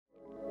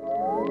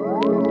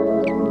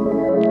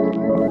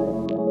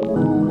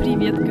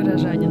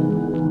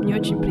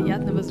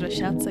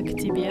возвращаться к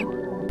тебе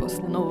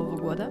после Нового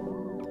года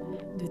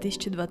в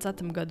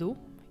 2020 году.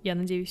 Я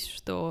надеюсь,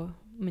 что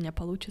у меня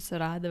получится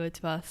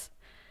радовать вас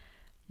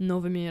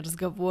новыми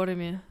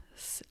разговорами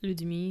с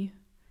людьми,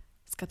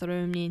 с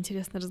которыми мне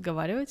интересно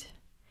разговаривать.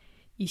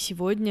 И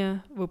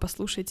сегодня вы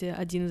послушаете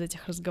один из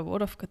этих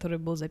разговоров, который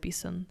был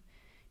записан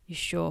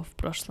еще в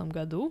прошлом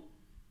году.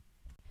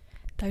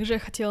 Также я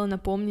хотела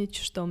напомнить,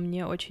 что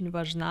мне очень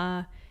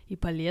важна и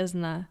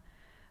полезна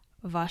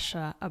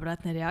ваша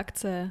обратная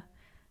реакция,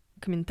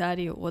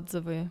 комментарии,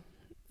 отзывы,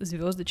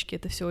 звездочки.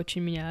 Это все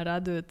очень меня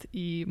радует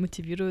и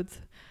мотивирует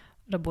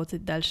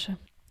работать дальше.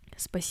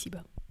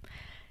 Спасибо.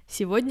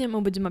 Сегодня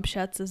мы будем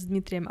общаться с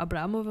Дмитрием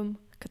Абрамовым,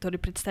 который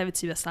представит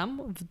себя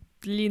сам в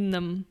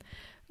длинном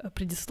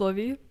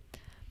предисловии.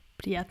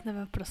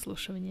 Приятного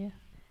прослушивания.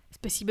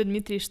 Спасибо,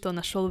 Дмитрий, что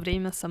нашел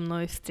время со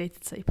мной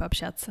встретиться и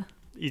пообщаться.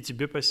 И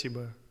тебе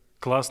спасибо.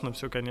 Классно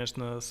все,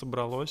 конечно,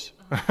 собралось.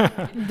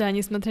 Да,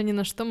 несмотря ни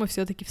на что, мы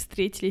все-таки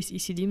встретились и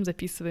сидим,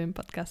 записываем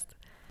подкаст.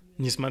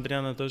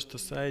 Несмотря на то, что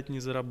сайт не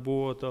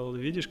заработал,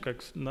 видишь,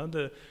 как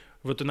надо...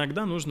 Вот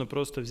иногда нужно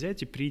просто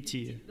взять и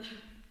прийти.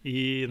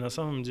 И на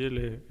самом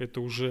деле это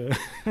уже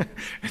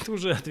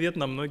ответ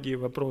на многие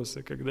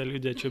вопросы. Когда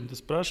люди о чем-то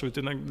спрашивают,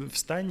 иногда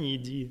встань и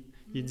иди.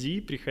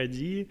 Иди,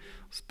 приходи,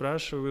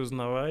 спрашивай,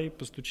 узнавай,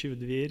 постучи в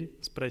дверь,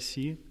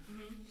 спроси,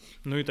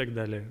 ну и так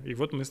далее. И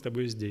вот мы с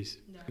тобой здесь.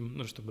 Да.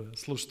 Ну, чтобы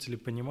слушатели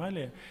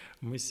понимали,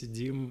 мы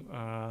сидим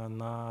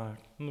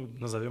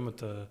назовем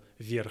это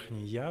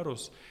верхний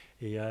ярус,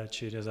 и я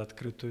через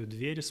открытую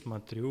дверь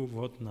смотрю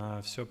вот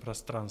на все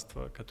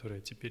пространство, которое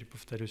теперь,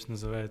 повторюсь,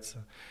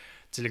 называется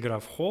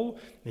Телеграф-холл.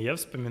 И я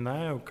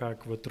вспоминаю,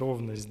 как вот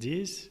ровно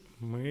здесь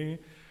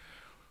мы...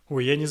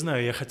 Ой, я не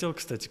знаю, я хотел,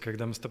 кстати,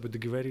 когда мы с тобой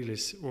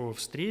договорились о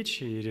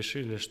встрече и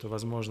решили, что,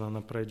 возможно,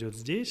 она пройдет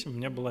здесь, у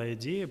меня была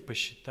идея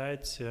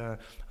посчитать,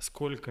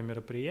 сколько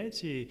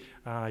мероприятий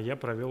я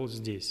провел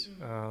здесь,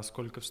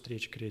 сколько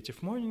встреч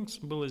Creative Mornings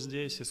было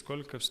здесь и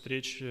сколько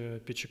встреч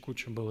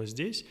Печекучи было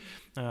здесь.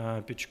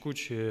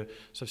 Печекучи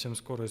совсем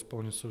скоро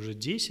исполнится уже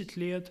 10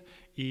 лет,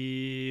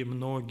 и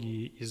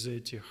многие из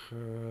этих,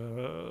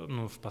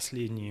 в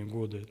последние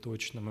годы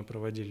точно мы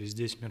проводили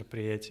здесь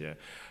мероприятия.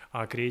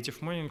 А Creative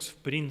Mornings, в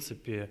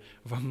принципе,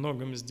 во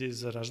многом здесь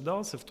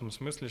зарождался, в том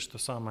смысле, что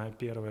самая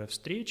первая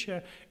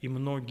встреча и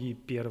многие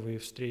первые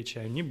встречи,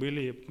 они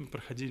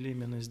проходили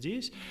именно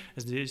здесь.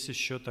 Здесь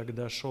еще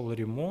тогда шел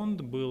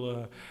ремонт,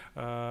 было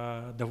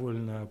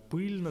довольно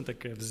пыльно,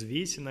 такая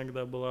взвесь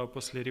иногда была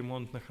после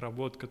ремонтных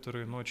работ,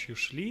 которые ночью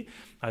шли,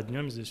 а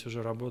днем здесь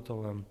уже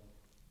работала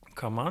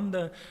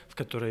команда, в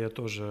которой я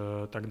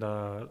тоже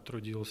тогда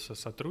трудился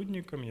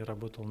сотрудником, я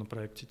работал на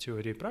проекте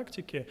теории и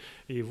практики,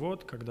 и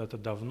вот когда-то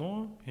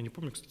давно, я не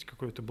помню, кстати,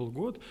 какой это был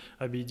год,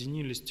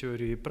 объединились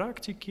теории и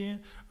практики,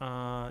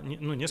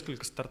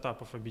 несколько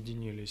стартапов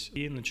объединились,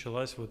 и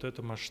началась вот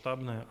эта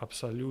масштабная,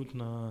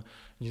 абсолютно,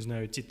 не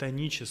знаю,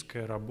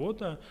 титаническая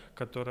работа,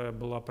 которая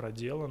была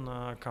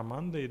проделана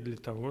командой для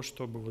того,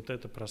 чтобы вот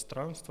это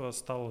пространство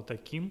стало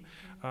таким,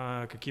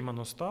 каким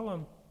оно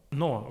стало.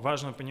 Но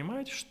важно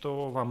понимать,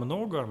 что во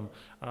многом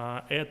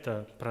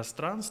это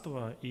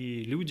пространство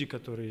и люди,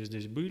 которые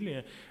здесь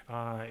были,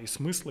 и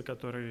смыслы,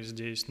 которые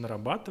здесь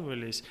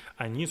нарабатывались,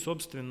 они,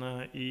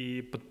 собственно,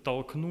 и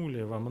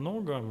подтолкнули во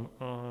многом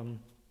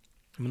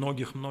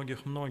многих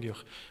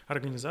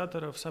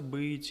организаторов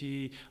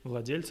событий,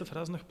 владельцев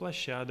разных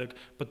площадок,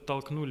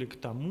 подтолкнули к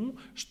тому,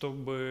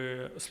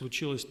 чтобы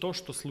случилось то,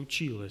 что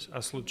случилось.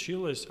 А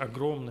случилось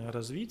огромное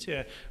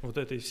развитие вот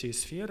этой всей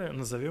сферы,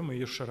 назовем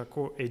ее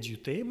широко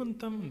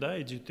edutainment, да,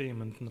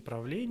 edutainment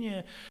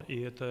направление,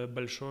 и это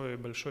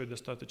большой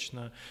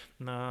достаточно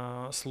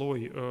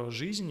слой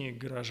жизни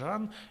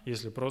горожан,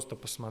 если просто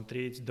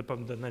посмотреть,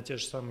 на те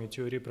же самые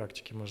теории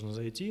практики можно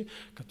зайти,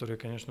 которые,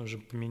 конечно, уже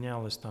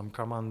поменялась там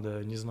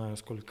команда не знаю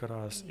сколько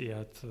раз, и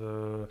от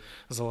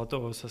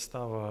золотого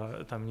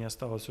состава там не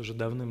осталось уже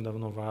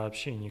давным-давно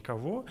вообще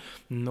никого,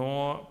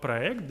 но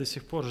проект до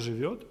сих пор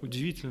живет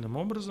удивительным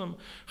образом,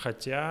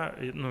 хотя,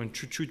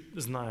 чуть-чуть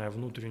зная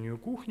внутреннюю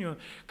кухню,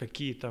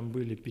 какие там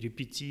были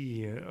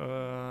перипетии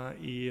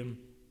и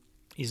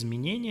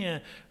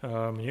изменения,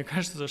 мне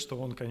кажется, что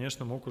он,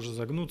 конечно, мог уже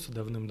загнуться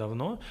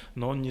давным-давно,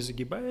 но он не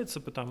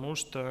загибается, потому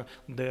что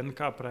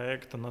ДНК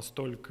проекта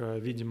настолько,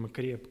 видимо,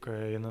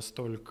 крепкая и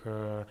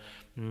настолько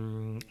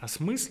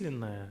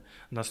осмысленная,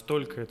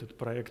 настолько этот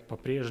проект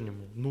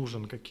по-прежнему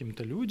нужен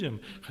каким-то людям,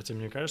 хотя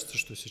мне кажется,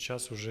 что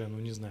сейчас уже,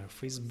 в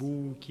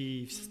Фейсбуке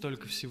и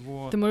столько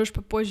всего. Ты можешь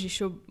попозже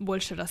еще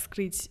больше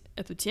раскрыть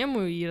эту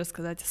тему и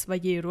рассказать о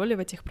своей роли в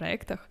этих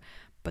проектах,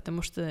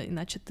 потому что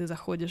иначе ты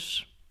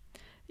заходишь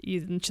и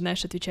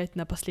начинаешь отвечать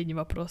на последний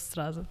вопрос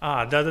сразу.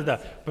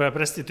 Да.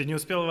 Прости, ты не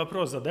успел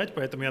вопрос задать,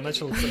 поэтому я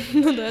начал...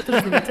 Ну да,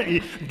 это заметно.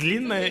 И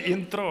длинное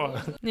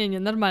интро. Не,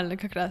 нормально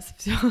как раз,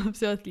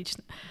 все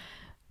отлично.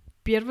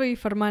 Первый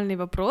формальный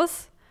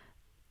вопрос,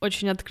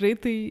 очень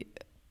открытый.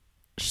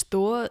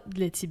 Что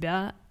для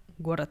тебя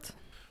город?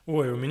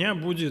 Ой, у меня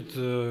будет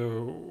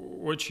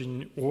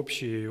очень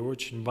общий,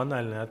 очень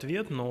банальный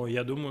ответ, но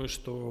я думаю,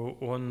 что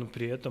он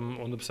при этом,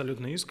 он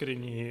абсолютно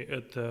искренний.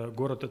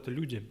 Город — это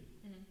люди.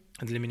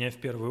 Для меня в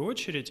первую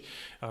очередь,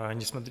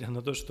 несмотря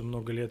на то, что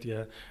много лет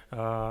я,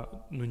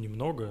 ну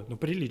немного, но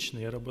прилично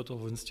я работал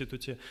в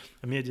Институте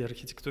медиа,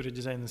 архитектуры,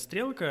 дизайна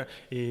 «Стрелка»,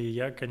 и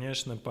я,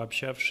 конечно,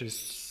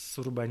 пообщавшись с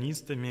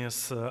урбанистами,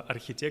 с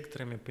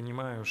архитекторами,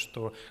 понимаю,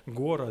 что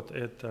город —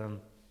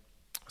 это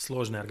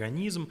сложный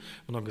организм,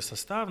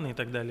 многосоставный и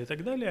так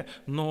далее,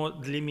 но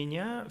для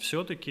меня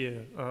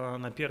все-таки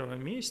на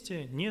первом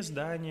месте не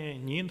здание,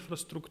 не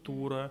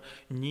инфраструктура,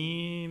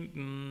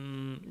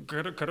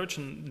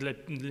 короче,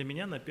 для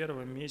меня на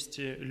первом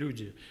месте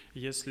люди.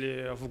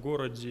 Если в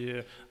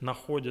городе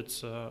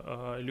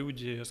находятся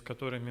люди, с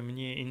которыми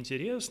мне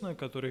интересно,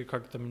 которые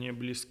как-то мне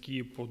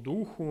близки по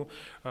духу,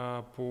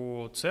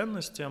 по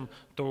ценностям,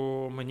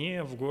 то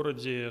мне в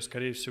городе,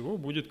 скорее всего,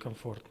 будет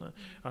комфортно.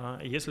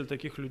 Если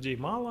таких людей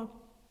мало,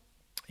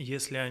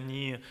 если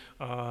они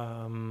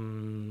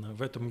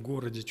в этом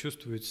городе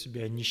чувствуют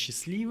себя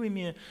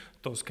несчастливыми,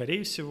 то,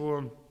 скорее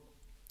всего,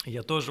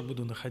 я тоже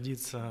буду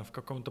находиться в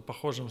каком-то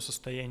похожем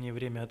состоянии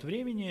время от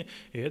времени,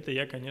 и это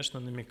я, конечно,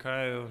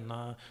 намекаю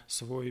на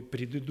свой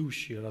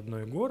предыдущий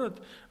родной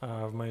город.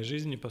 В моей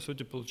жизни, по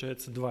сути,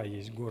 получается, два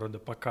есть города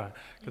пока,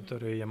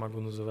 которые я могу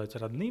называть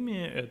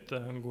родными.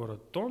 Это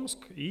город Томск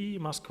и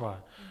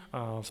Москва.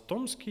 В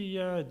Томске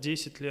я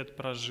 10 лет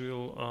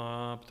прожил,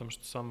 потому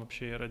что сам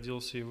вообще я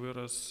родился и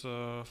вырос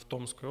в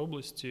Томской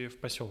области, в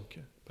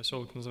поселке.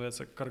 Поселок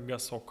называется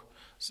Каргасок.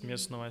 С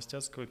местного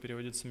остяцкого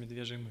переводится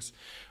 «Медвежий мыс».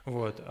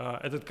 Вот.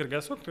 Этот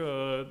Каргасок,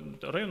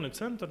 районный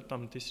центр,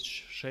 там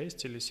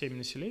 1006 или 7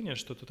 населения,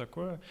 что-то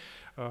такое.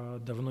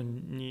 Давно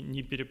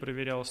не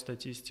перепроверял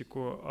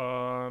статистику.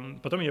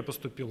 Потом я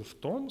поступил в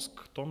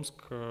Томск. Томск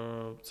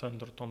 —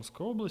 центр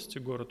Томской области,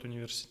 город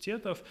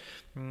университетов.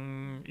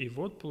 И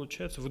вот,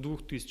 получается, в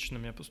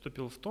 2000-м я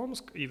поступил в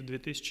Томск, и в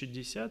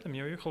 2010-м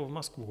я уехал в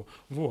Москву.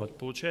 Вот,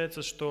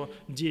 получается, что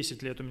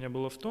 10 лет у меня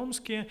было в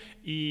Томске,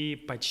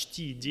 и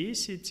почти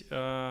 10,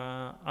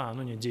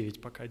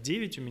 9 пока,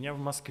 9 у меня в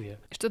Москве.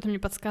 Что-то мне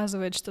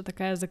подсказывает, что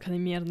такая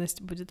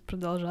закономерность будет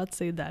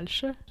продолжаться и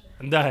дальше.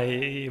 Да,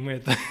 и мы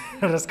это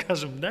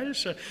расскажем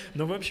дальше.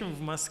 Но, в общем,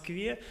 в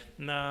Москве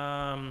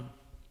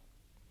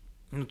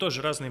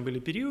тоже разные были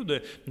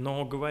периоды,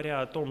 но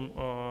говоря о том,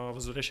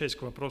 возвращаясь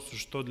к вопросу,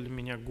 что для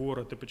меня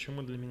город и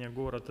почему для меня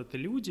город — это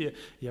люди,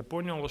 я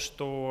понял,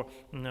 что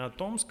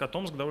Томск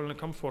довольно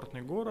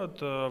комфортный город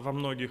во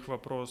многих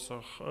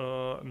вопросах,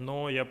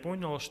 но я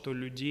понял, что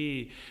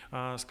людей,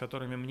 с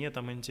которыми мне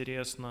там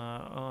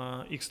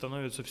интересно, их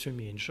становится все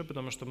меньше,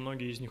 потому что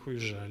многие из них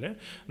уезжали.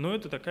 Но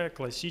это такая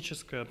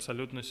классическая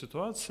абсолютно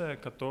ситуация,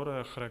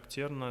 которая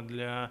характерна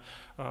для...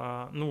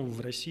 в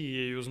России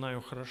я ее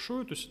знаю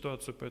хорошо, эту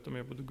ситуацию,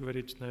 поэтому я буду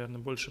говорить, наверное,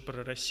 больше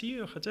про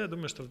Россию, хотя я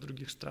думаю, что в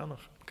других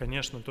странах,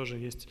 конечно, тоже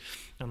есть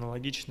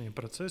аналогичные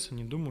процессы,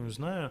 не думаю,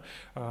 знаю,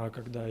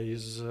 когда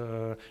из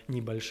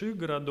небольших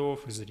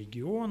городов, из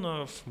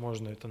регионов,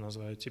 можно это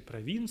назвать и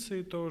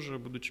провинцией тоже,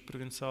 будучи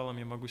провинциалом,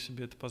 я могу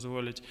себе это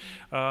позволить,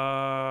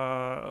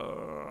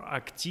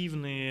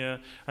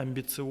 активные,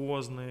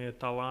 амбициозные,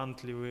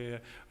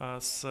 талантливые,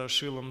 с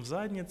шилом в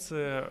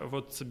заднице,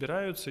 вот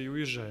собираются и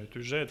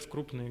уезжают в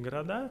крупные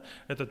города.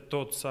 Это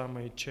тот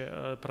самый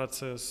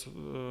процесс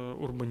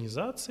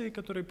урбанизации,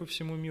 который по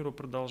всему миру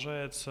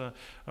продолжается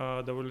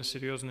довольно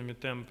серьезными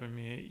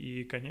темпами.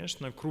 И,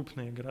 конечно,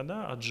 крупные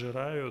города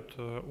отжирают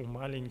у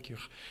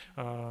маленьких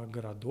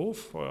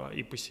городов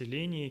и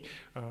поселений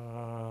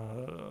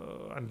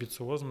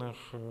амбициозных,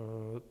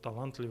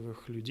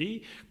 талантливых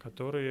людей,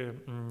 которые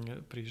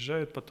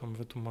приезжают потом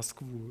в эту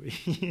Москву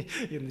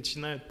и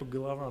начинают по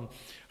головам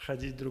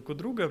ходить друг у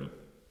друга.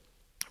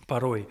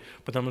 Порой,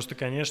 потому что,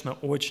 конечно,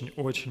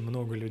 очень-очень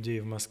много людей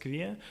в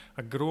Москве,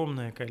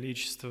 огромное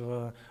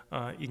количество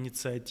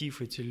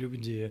инициатив эти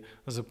люди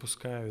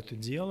запускают и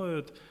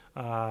делают,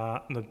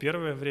 но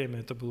первое время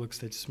это было,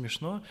 кстати,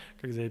 смешно,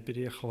 когда я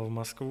переехал в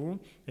Москву,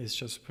 я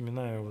сейчас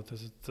вспоминаю вот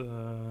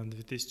этот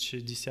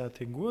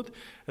 2010 год,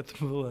 это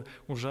было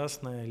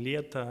ужасное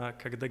лето,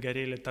 когда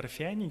горели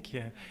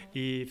торфяники,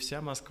 и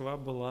вся Москва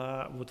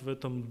была вот в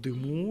этом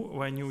дыму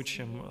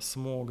вонючем,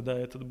 смог, да,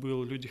 этот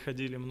был, люди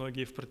ходили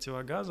многие в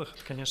противогазах,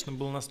 это, конечно,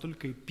 был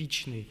настолько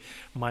эпичный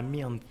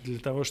момент для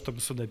того, чтобы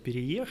сюда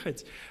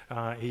переехать,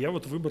 и я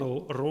вот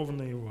выбрал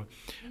ровно его.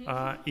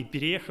 И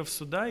переехав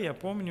сюда, я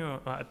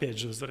помню, опять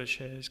же,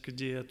 возвращаясь к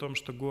идее о том,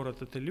 что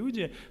город — это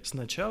люди,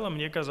 сначала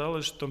мне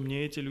казалось, что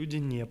мне эти люди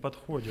не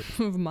подходят.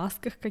 В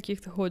масках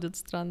каких-то ходят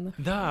странных.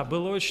 Да,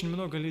 было очень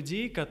много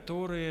людей,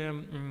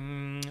 которые...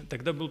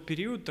 Тогда был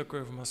период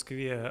такой в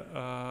Москве,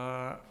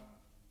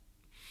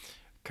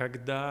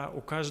 когда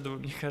у каждого,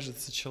 мне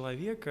кажется,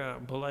 человека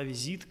была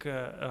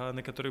визитка,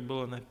 на которой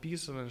было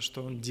написано,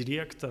 что он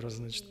директор,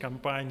 значит,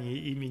 компании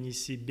имени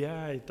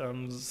себя и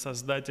там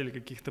создатель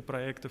каких-то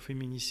проектов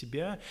имени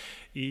себя.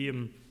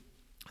 И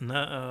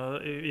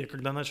я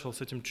когда начал с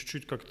этим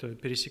чуть-чуть как-то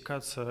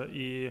пересекаться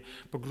и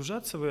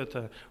погружаться в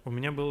это, у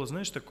меня было,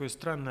 знаешь, такое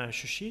странное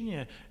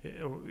ощущение,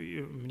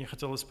 мне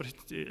хотелось спросить,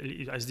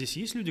 а здесь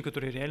есть люди,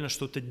 которые реально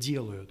что-то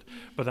делают?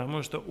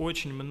 Потому что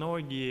очень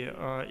многие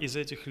из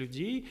этих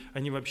людей,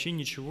 они вообще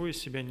ничего из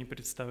себя не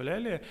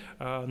представляли,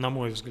 на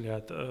мой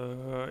взгляд,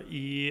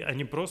 и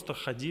они просто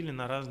ходили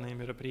на разные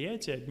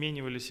мероприятия,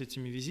 обменивались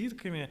этими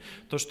визитками,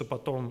 то, что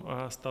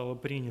потом стало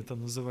принято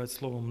называть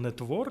словом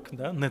network,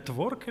 да,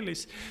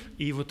 нетворкались.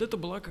 И вот это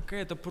была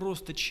какая-то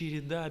просто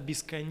череда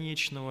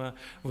бесконечного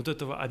вот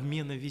этого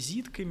обмена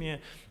визитками.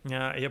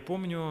 Я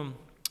помню,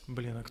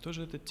 а кто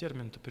же этот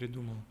термин-то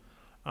придумал?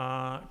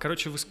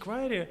 Короче, в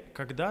Esquire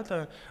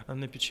когда-то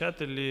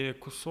напечатали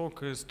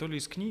кусок то ли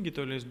из книги,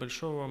 то ли из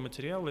большого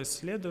материала,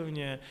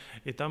 исследования,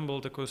 и там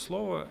было такое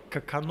слово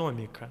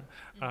 «экономика»,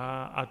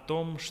 о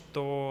том,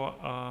 что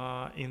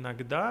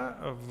иногда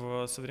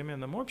в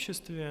современном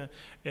обществе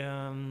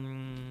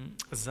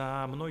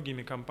за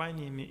многими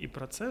компаниями и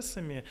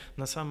процессами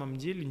на самом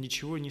деле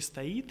ничего не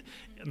стоит,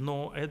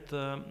 но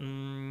это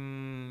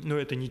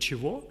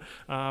ничего,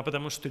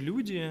 потому что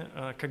люди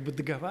как бы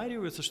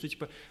договариваются, что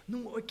типа,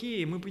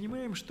 окей, мы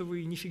понимаем, что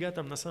вы нифига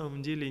там на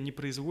самом деле не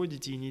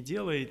производите и не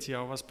делаете,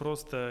 а у вас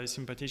просто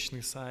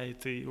симпатичный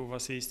сайт, и у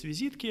вас есть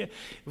визитки,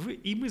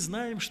 и мы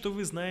знаем, что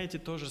вы знаете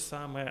то же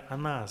самое о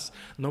нас,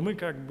 но мы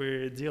как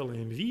бы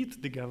делаем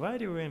вид,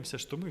 договариваемся,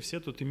 что мы все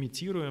тут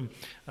имитируем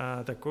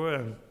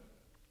такое...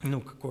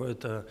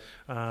 какое-то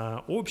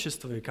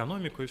общество,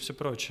 экономику и все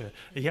прочее.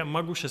 Я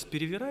могу сейчас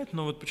перевирать,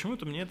 но вот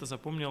почему-то мне это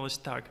запомнилось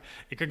так.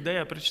 И когда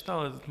я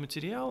прочитал этот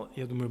материал,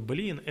 я думаю,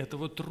 это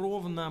вот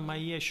ровно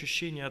мои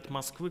ощущения от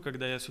Москвы,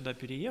 когда я сюда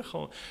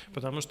переехал,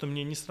 потому что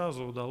мне не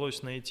сразу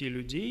удалось найти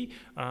людей,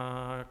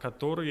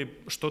 которые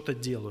что-то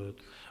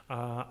делают.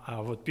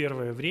 А вот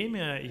первое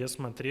время я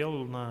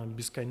смотрел на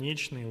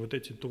бесконечные вот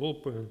эти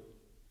толпы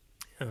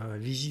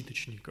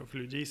визиточников,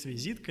 людей с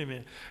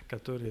визитками,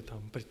 которые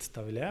там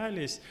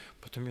представлялись.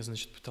 Потом я,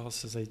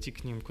 пытался зайти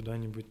к ним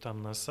куда-нибудь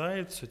там на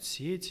сайт,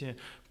 соцсети,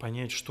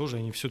 понять, что же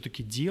они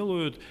все-таки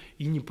делают,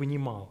 и не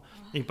понимал.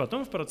 И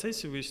потом в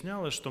процессе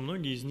выяснялось, что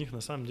многие из них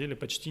на самом деле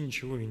почти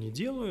ничего и не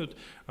делают.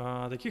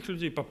 Таких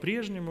людей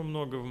по-прежнему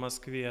много в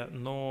Москве,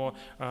 но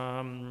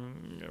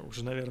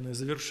уже, наверное,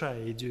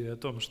 завершая идею о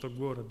том, что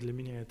город для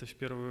меня это в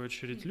первую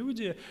очередь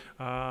люди,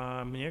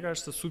 мне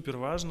кажется, супер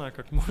важно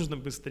как можно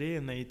быстрее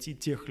найти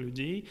тех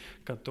людей,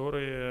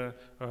 которые,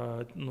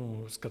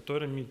 с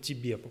которыми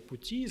тебе по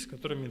пути, с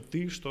которыми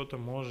ты что-то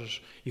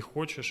можешь и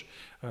хочешь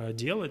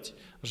делать.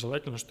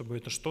 Желательно, чтобы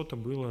это что-то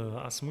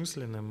было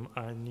осмысленным,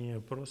 а не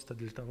просто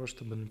для того,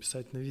 чтобы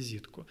написать на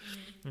визитку.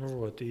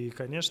 Вот. И,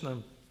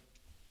 конечно,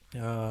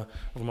 в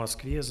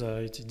Москве за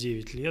эти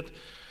 9 лет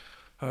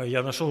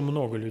я нашел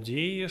много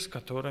людей, с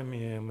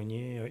которыми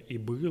мне и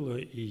было,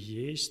 и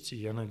есть, и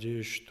я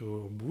надеюсь,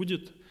 что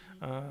будет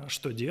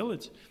что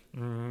делать.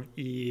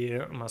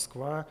 И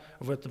Москва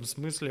в этом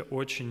смысле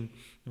очень,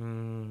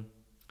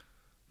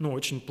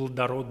 очень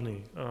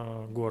плодородный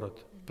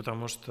город,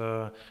 потому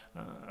что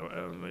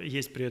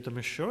есть при этом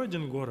еще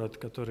один город,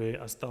 который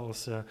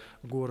остался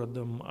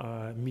городом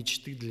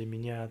мечты для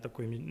меня,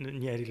 такой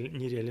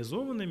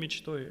нереализованной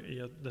мечтой.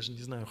 Я даже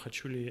не знаю,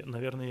 хочу ли,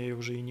 наверное, я ее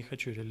уже и не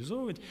хочу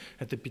реализовывать.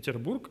 Это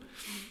Петербург.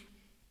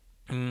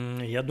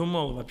 Я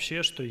думал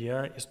вообще, что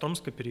я из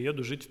Томска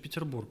перееду жить в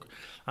Петербург.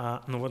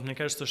 Но вот мне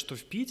кажется, что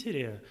в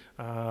Питере,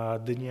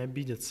 да не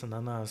обидятся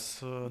на нас,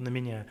 на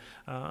меня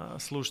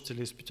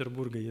слушатели из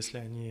Петербурга,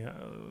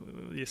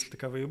 если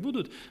таковые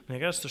будут, мне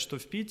кажется, что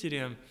в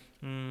Питере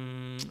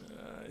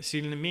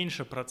сильно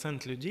меньше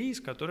процент людей,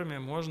 с которыми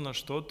можно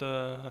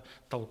что-то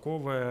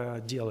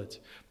толковое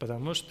делать,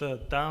 потому что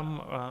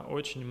там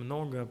очень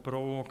много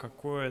про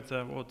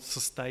какое-то вот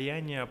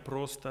состояние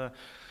просто...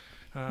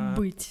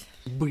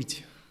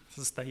 Быть.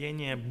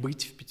 Состояние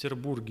быть в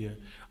Петербурге.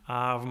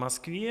 А в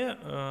Москве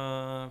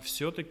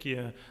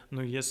все-таки,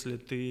 если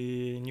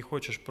ты не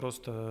хочешь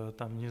просто,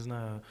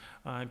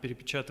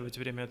 перепечатывать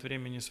время от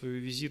времени свою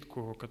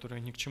визитку,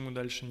 которая ни к чему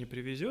дальше не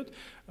приведет,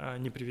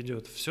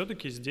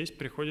 все-таки здесь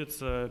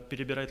приходится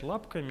перебирать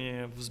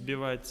лапками,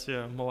 взбивать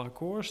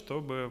молоко,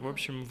 чтобы, в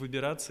общем,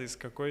 выбираться из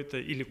какой-то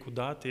или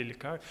куда-то, или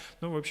как.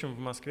 В общем, в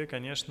Москве,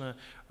 конечно,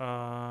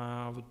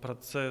 вот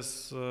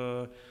процесс...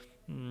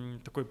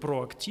 такой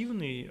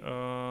проактивный,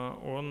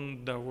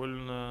 он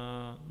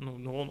довольно,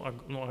 он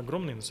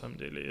огромный на самом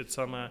деле.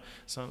 Это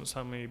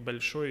самый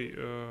большой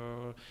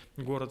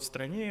город в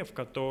стране, в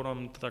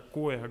котором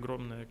такое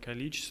огромное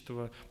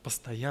количество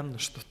постоянно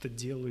что-то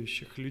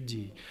делающих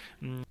людей.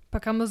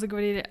 Пока мы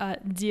заговорили о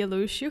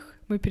делающих,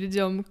 мы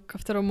перейдем ко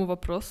второму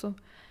вопросу.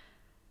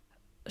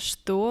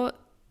 Что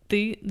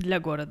ты для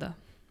города?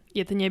 И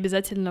это не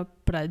обязательно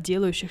про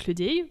делающих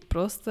людей,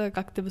 просто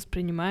как ты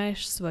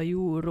воспринимаешь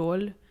свою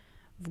роль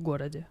в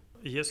городе.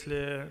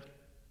 Если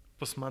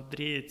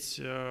посмотреть,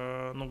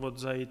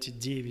 за эти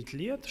 9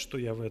 лет, что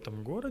я в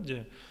этом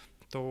городе,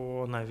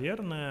 то,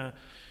 наверное,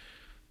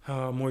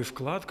 мой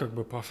вклад, как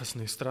бы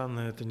пафосно и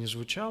странно это не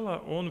звучало,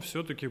 он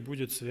все-таки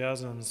будет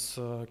связан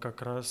с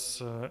как раз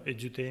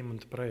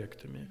edutainment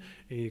проектами.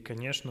 И,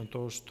 конечно,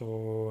 то,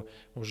 что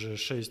уже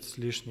 6 с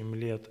лишним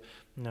лет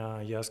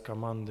я с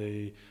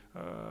командой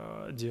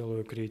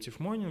делаю Creative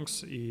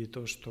Mornings, и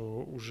то,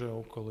 что уже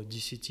около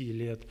 10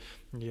 лет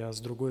я с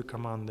другой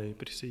командой,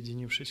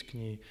 присоединившись к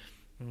ней,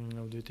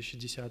 в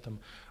 2010-м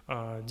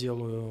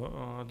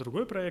делаю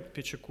другой проект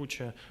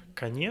 «Печи-куча».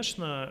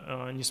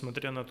 Конечно,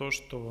 несмотря на то,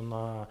 что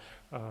на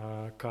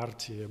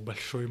карте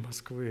большой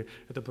Москвы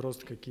это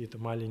просто какие-то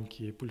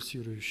маленькие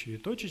пульсирующие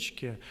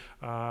точечки,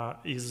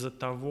 из-за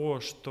того,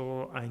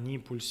 что они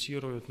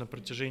пульсируют на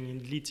протяжении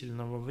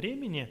длительного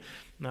времени,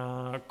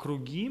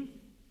 круги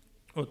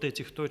от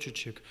этих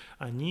точечек,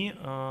 они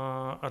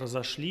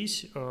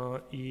разошлись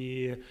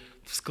и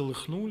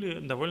всколыхнули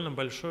довольно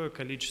большое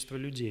количество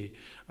людей.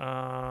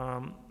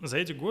 За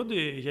эти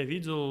годы я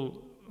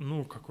видел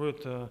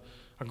какое-то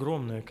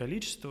огромное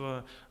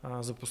количество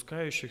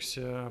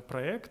запускающихся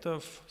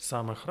проектов,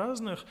 самых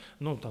разных.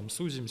 Там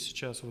сузим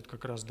сейчас вот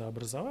как раз до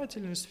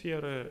образовательной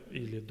сферы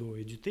или до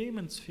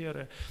edutainment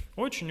сферы.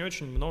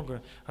 Очень-очень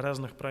много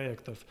разных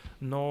проектов.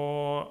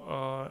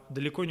 Но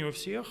далеко не у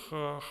всех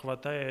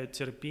хватает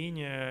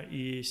терпения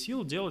и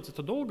сил делать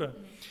это долго.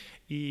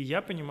 И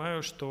я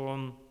понимаю,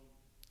 что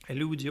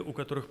люди, у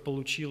которых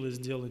получилось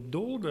сделать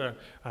долго,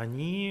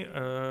 они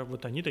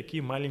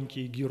такие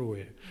маленькие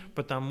герои.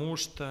 Потому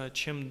что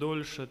чем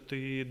дольше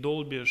ты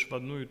долбишь в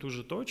одну и ту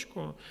же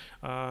точку,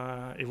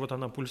 и вот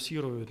она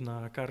пульсирует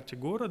на карте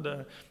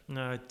города,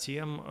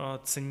 тем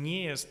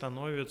ценнее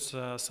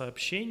становятся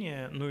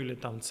сообщения, или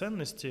там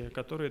ценности,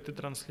 которые ты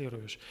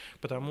транслируешь.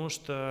 Потому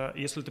что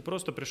если ты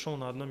просто пришел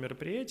на одно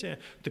мероприятие,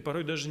 ты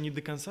порой даже не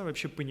до конца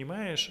вообще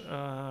понимаешь,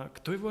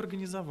 кто его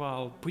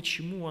организовал,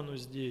 почему оно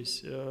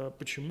здесь,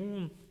 почему.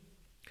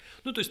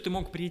 То есть ты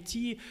мог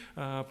прийти,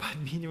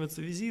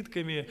 пообмениваться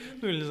визитками,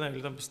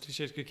 или там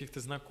встречать каких-то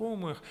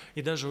знакомых,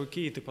 и даже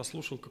ты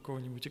послушал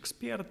какого-нибудь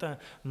эксперта,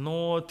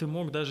 но ты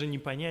мог даже не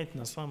понять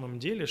на самом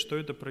деле, что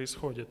это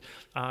происходит.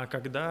 А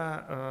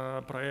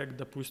когда проект,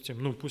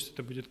 допустим, пусть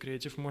это будет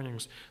Creative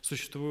Mornings,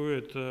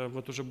 существует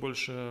уже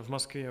больше, в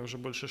Москве уже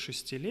больше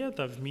 6 лет,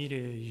 а в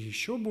мире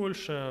еще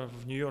больше,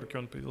 в Нью-Йорке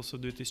он появился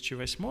в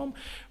 2008,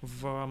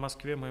 в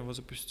Москве мы его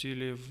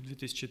запустили в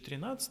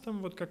 2013,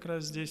 вот как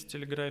раз здесь в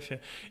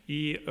Телеграфе.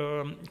 И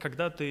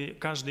когда ты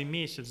каждый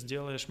месяц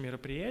делаешь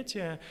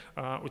мероприятие,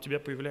 у тебя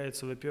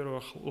появляется,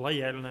 во-первых,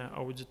 лояльная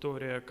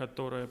аудитория,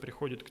 которая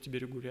приходит к тебе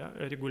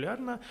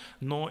регулярно,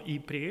 но и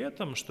при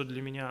этом, что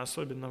для меня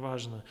особенно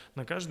важно,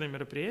 на каждое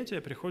мероприятие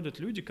приходят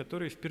люди,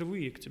 которые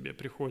впервые к тебе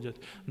приходят,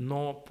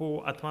 но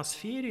по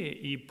атмосфере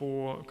и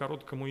по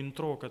короткому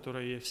интро,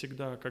 которое я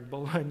всегда как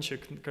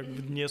болванчик, как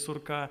в дне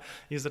сурка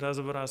из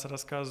раза в раз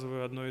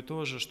рассказываю одно и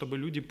то же, чтобы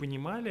люди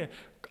понимали,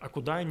 а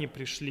куда они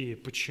пришли,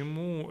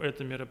 почему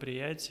это мероприятие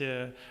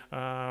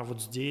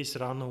вот здесь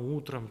рано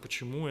утром,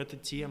 почему эта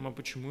тема,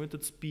 почему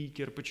этот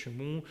спикер,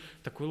 почему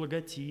такой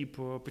логотип,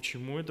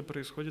 почему это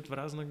происходит в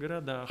разных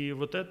городах. И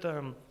вот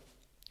это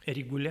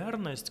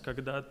регулярность,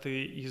 когда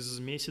ты из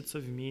месяца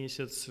в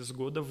месяц, из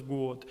года в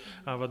год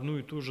в одну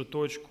и ту же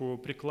точку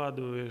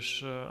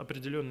прикладываешь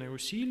определенные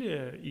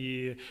усилия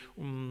и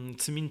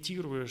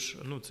цементируешь,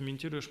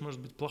 может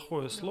быть,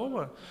 плохое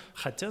слово,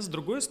 хотя, с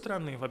другой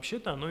стороны,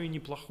 вообще-то оно и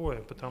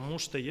неплохое, потому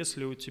что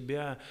если у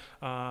тебя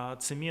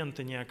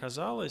цемента не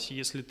оказалось,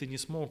 если ты не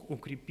смог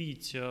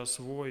укрепить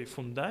свой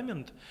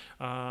фундамент,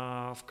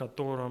 в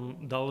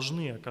котором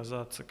должны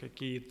оказаться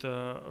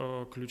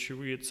какие-то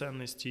ключевые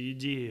ценности и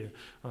идеи,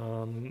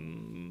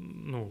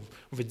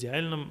 в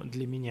идеальном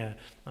для меня,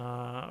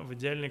 в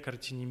идеальной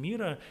картине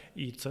мира,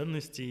 и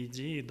ценности, и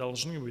идеи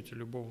должны быть у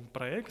любого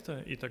проекта,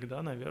 и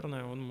тогда,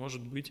 наверное, он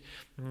может быть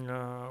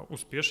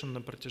успешен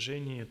на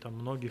протяжении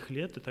многих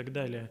лет и так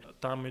далее.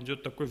 Там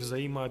идет такой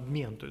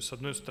взаимообмен, то есть, с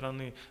одной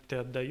стороны, ты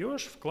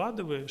отдаешь,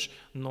 вкладываешь,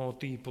 но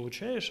ты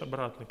получаешь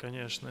обратно,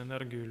 конечно,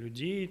 энергию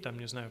людей,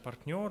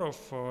 партнеров,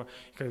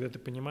 когда ты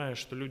понимаешь,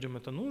 что людям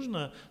это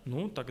нужно,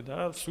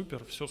 тогда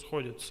супер, все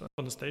сходится.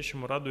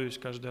 По-настоящему радуюсь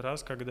каждый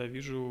раз, когда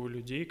вижу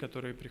людей,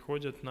 которые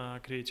приходят на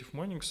Creative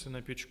Mornings,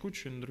 на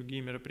Печи-кучу и на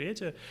другие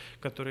мероприятия,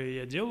 которые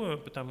я делаю,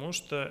 потому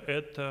что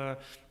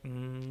это,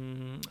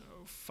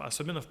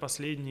 особенно в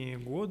последние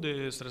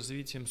годы, с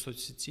развитием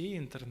соцсетей,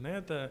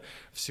 интернета,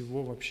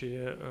 всего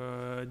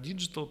вообще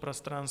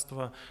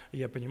диджитал-пространства,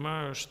 я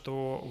понимаю,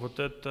 что вот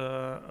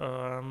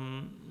это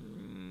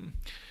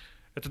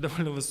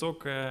довольно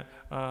высокая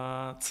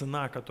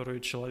цена, которую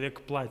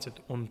человек платит.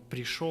 Он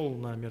пришел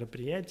на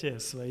мероприятие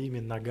своими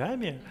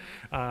ногами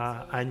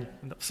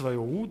в свое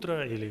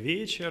утро или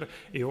вечер,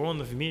 и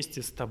он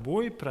вместе с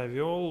тобой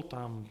провел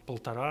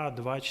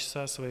 1,5-2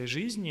 часа своей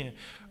жизни.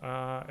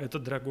 Это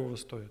дорогого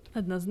стоит.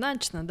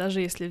 Однозначно,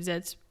 даже если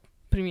взять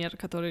пример,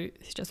 который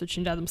сейчас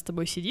очень рядом с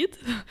тобой сидит.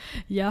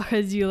 Я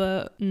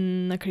ходила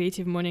на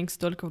Creative Mornings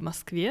только в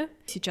Москве.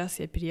 Сейчас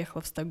я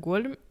переехала в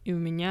Стокгольм, и у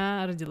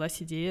меня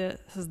родилась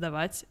идея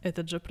создавать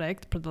этот же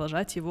проект,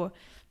 продолжать его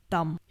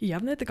там. И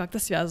явно это как-то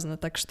связано,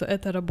 так что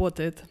это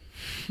работает.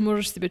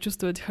 Можешь себя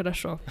чувствовать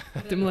хорошо.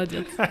 Ты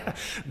молодец.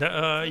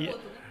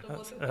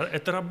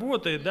 Это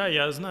работает, да,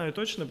 я знаю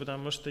точно,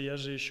 потому что я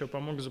же еще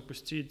помог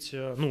запустить,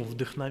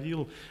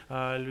 вдохновил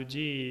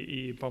людей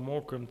и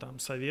помог им там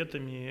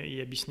советами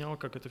и объяснял,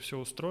 как это все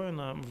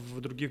устроено.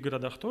 В других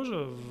городах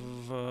тоже,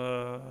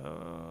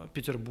 в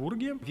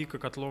Петербурге Вика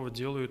Котлова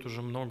делает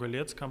уже много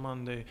лет с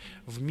командой.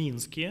 В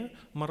Минске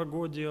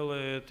Марго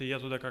делает, я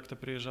туда как-то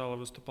приезжал,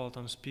 выступал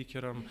там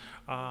спикером.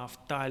 А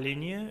в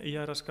Таллине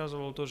я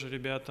рассказывал тоже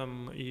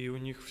ребятам, и у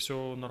них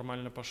все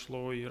нормально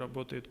пошло, и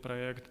работает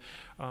проект.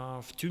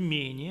 В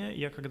Тюмени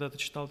я когда-то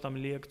читал там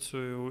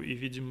лекцию и,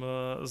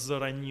 видимо,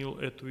 заронил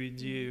эту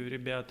идею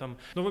ребятам.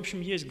 В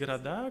общем, есть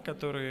города,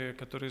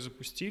 которые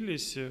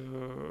запустились,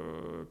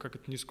 как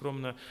это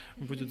нескромно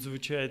будет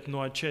звучать,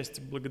 но отчасти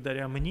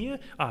благодаря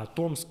мне.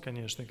 Томск,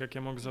 конечно, как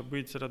я мог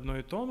забыть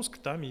родной Томск,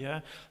 там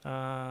я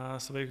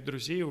своих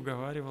друзей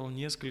уговаривал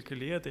несколько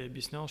лет и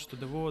объяснял, что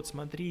да вот,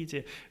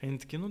 смотрите. Они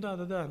такие,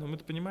 да, но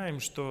мы-то понимаем,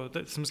 что...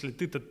 В смысле,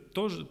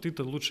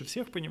 ты-то лучше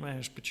всех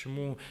понимаешь,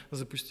 почему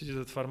запустить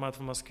этот формат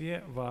в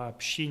Москве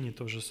вообще не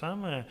то же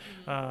самое,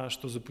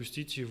 что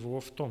запустить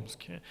его в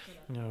Томске.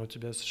 У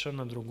тебя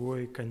совершенно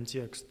другой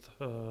контекст,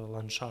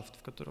 ландшафт,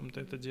 в котором ты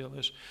это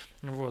делаешь.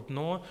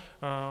 Но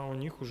у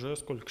них уже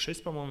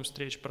 6, по-моему,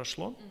 встреч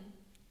прошло.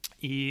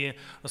 И,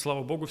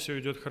 слава богу, все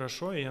идет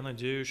хорошо, и я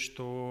надеюсь,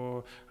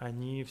 что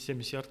они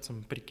всем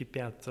сердцем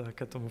прикипят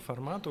к этому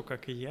формату,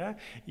 как и я,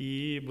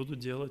 и будут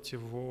делать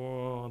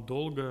его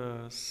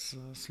долго,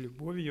 с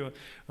любовью,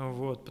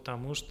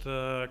 потому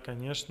что,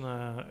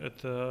 конечно,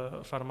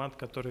 это формат,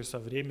 который со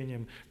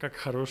временем, как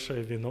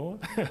хорошее вино,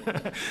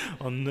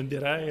 он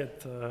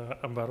набирает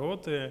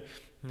обороты,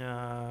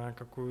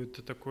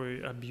 какой-то такой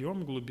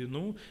объем,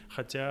 глубину,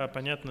 хотя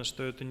понятно,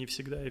 что это не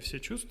всегда и все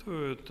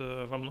чувствуют,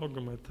 во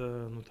многом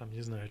это,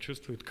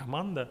 чувствует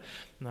команда,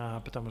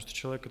 потому что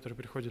человек, который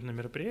приходит на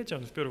мероприятие,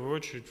 он в первую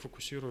очередь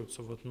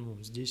фокусируется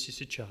здесь и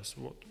сейчас,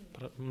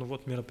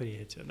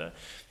 мероприятие, да,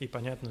 и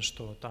понятно,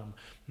 что там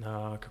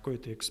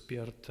какой-то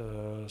эксперт,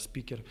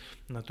 спикер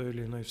на той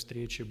или иной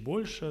встрече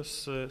больше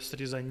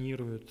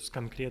срезонирует с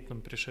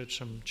конкретным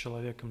пришедшим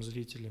человеком,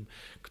 зрителем,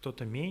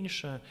 кто-то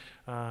меньше,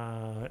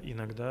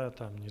 иногда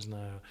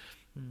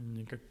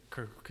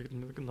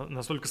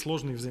настолько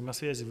сложные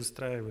взаимосвязи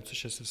выстраиваются.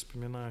 Сейчас я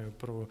вспоминаю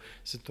про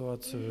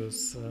ситуацию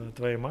с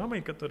твоей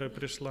мамой, которая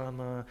пришла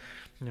на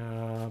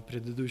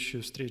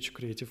предыдущую встречу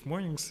Creative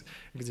Mornings,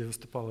 где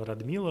выступала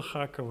Радмила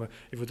Хакова.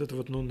 И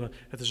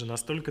это же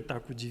настолько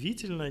так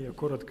удивительно. Я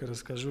коротко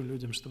расскажу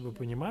людям, чтобы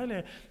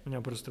понимали. У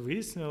меня просто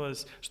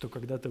выяснилось, что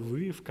когда-то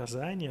вы в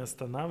Казани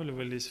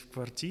останавливались в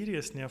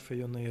квартире, сняв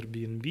ее на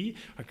Airbnb.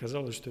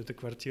 Оказалось, что это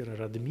квартира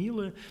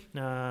Радмилы.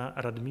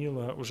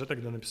 Радмила уже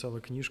тогда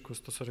написала книжку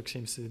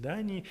 «147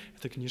 свиданий».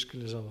 Эта книжка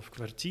лежала в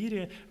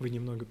квартире. Вы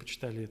немного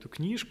почитали эту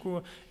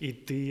книжку, и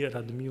ты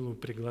Радмилу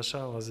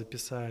приглашала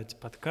записать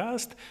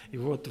подкаст. И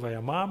вот твоя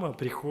мама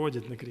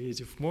приходит на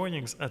Creative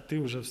Mornings, а ты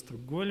уже в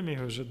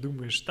Стокгольме, уже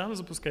думаешь там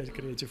запускать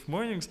Creative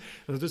Mornings.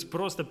 То есть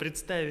просто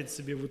представить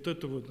себе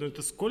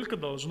это сколько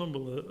должно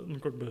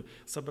было,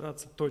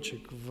 собраться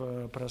точек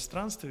в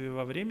пространстве и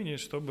во времени,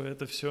 чтобы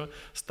это все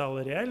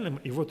стало реальным.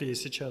 И вот я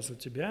сейчас у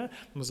тебя,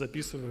 мы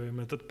записываем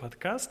этот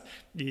подкаст,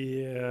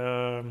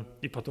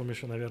 и потом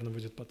еще, наверное,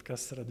 будет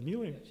подкаст с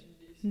Радмилой.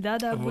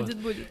 Да, будет.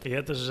 И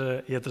это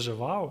же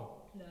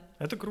вау. Да.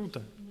 Это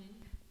круто.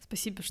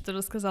 Спасибо, что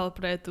рассказала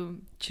про эту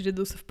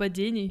череду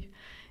совпадений.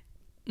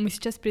 Мы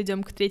сейчас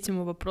перейдем к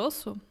третьему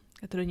вопросу,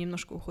 который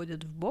немножко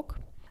уходит вбок.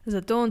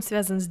 Зато он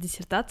связан с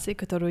диссертацией,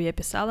 которую я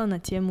писала на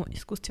тему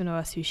искусственного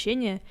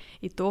освещения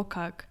и то,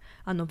 как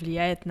оно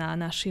влияет на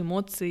наши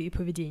эмоции и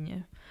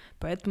поведение.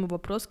 Поэтому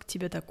вопрос к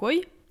тебе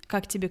такой: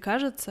 как тебе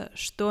кажется,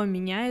 что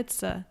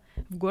меняется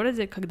в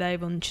городе, когда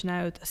его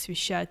начинают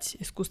освещать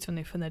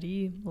искусственные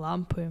фонари,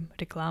 лампы,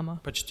 реклама?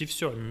 Почти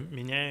все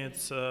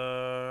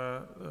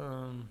меняется.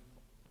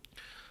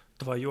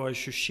 Твое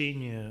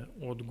ощущение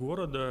от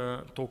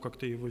города, то, как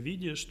ты его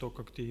видишь, то,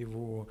 как ты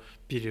его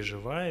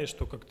переживаешь,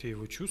 то, как ты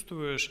его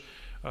чувствуешь.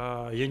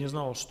 Я не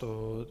знал,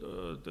 что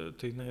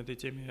ты на этой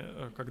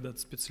теме когда-то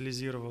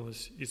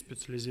специализировалась и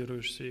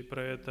специализируешься, и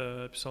про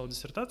это писала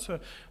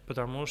диссертацию,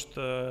 потому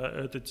что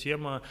эта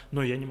тема,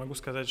 я не могу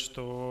сказать,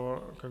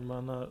 что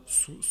она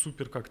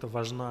супер как-то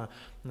важна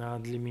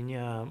для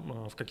меня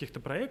в каких-то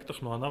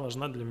проектах, но она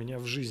важна для меня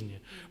в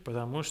жизни,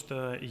 потому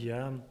что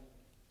я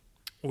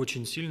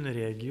очень сильно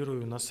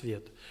реагирую на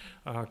свет,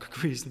 как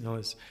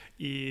выяснилось.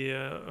 И,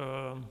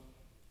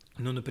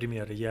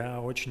 например,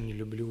 я очень не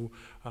люблю,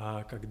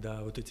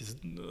 когда эти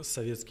с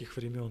советских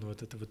времен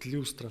эта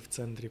люстра в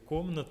центре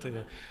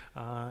комнаты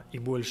и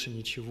больше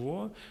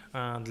ничего,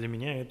 для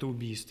меня это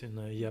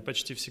убийственно. Я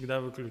почти всегда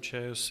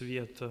выключаю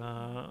свет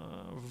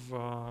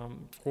в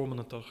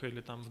комнатах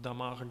или там в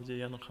домах, где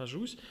я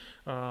нахожусь.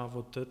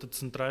 Эту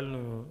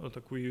центральную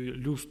такую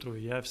люстру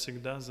я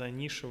всегда за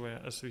нишевое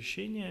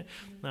освещение,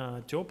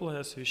 теплое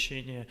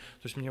освещение.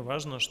 То есть мне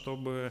важно,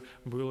 чтобы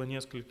было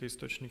несколько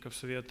источников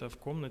света в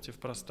комнате, в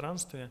пространстве,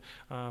 пространстве,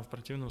 в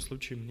противном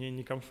случае мне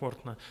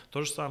некомфортно.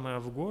 То же самое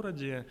в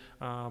городе,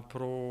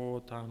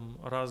 про там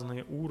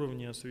разные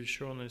уровни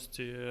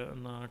освещенности,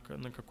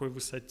 на какой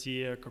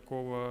высоте,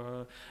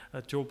 какого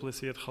теплый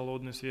свет,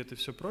 холодный свет и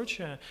все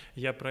прочее.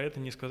 Я про это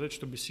не сказать,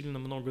 чтобы сильно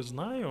много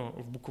знаю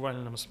в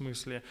буквальном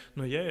смысле,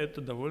 но я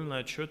это довольно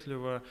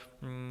отчетливо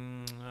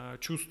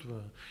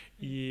чувствую.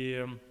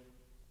 И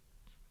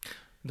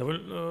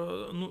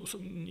довольно,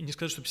 не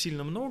сказать, чтобы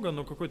сильно много,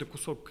 но какой-то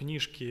кусок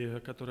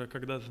книжки, которая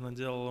когда-то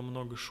наделала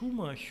много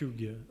шума,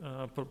 Хьюге,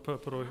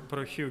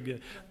 про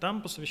Хьюге,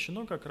 там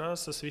посвящено как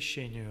раз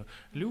освещению,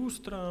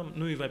 люстрам,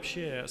 и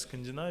вообще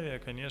Скандинавия,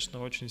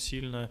 конечно, очень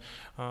сильно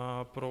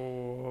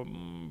про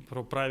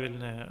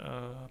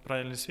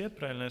правильный свет,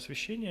 правильное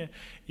освещение,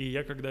 и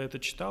я когда это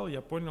читал,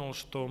 я понял,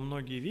 что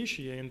многие вещи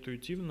я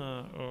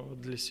интуитивно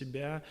для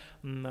себя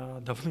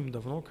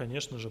давным-давно,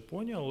 конечно же,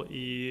 понял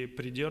и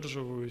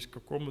придерживаюсь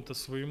какому-то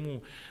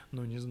своему,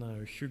 не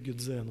знаю,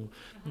 хюгедзену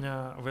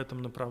в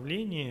этом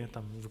направлении,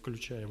 там,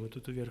 выключая вот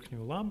эту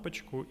верхнюю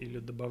лампочку или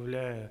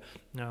добавляя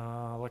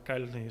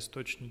локальные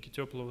источники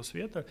теплого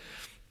света.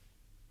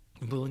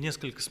 Было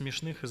несколько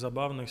смешных и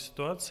забавных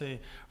ситуаций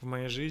в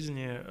моей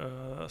жизни,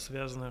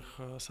 связанных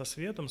со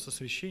светом, с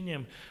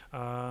освещением.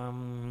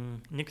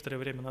 Некоторое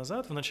время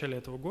назад, в начале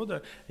этого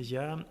года,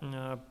 я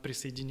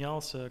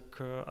присоединялся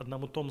к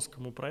одному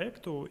томскому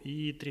проекту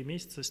и 3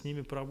 месяца с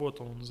ними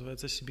поработал. Он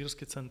называется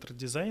 «Сибирский центр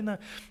дизайна»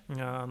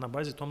 на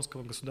базе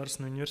Томского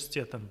государственного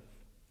университета.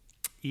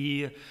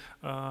 И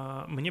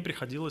мне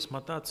приходилось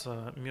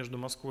мотаться между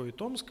Москвой и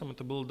Томском.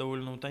 Это было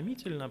довольно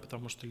утомительно,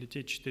 потому что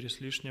лететь 4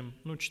 с лишним,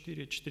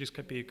 4 с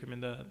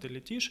копейками, да, ты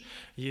летишь.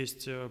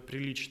 Есть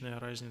приличная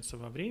разница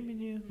во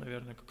времени,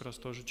 наверное, как раз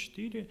тоже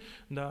 4,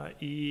 да.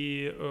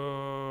 И,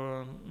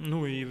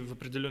 и в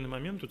определенный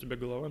момент у тебя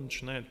голова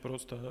начинает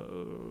просто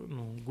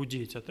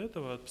гудеть от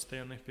этого, от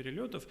постоянных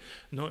перелетов.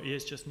 Но я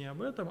сейчас не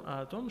об этом,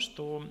 а о том,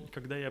 что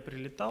когда я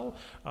прилетал,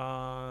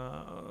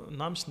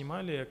 нам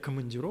снимали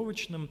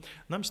командировочным,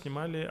 нам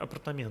снимали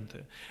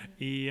апартаменты.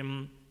 И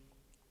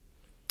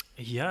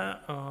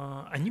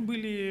они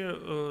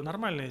были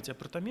нормальные, эти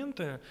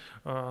апартаменты,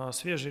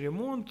 свежий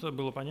ремонт,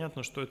 было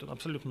понятно, что это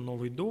абсолютно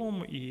новый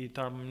дом, и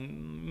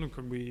там,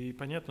 и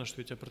понятно,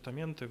 что эти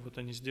апартаменты, вот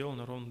они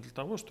сделаны ровно для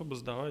того, чтобы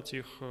сдавать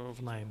их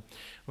в найм,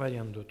 в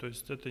аренду. То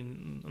есть это,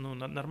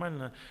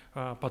 нормально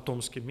по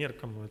томским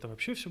меркам, это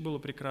вообще все было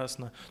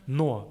прекрасно,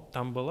 но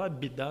там была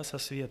беда со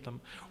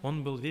светом.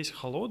 Он был весь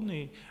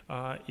холодный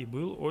и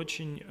был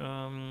очень...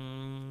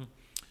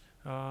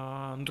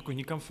 такой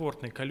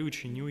некомфортный,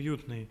 колючий,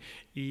 неуютный.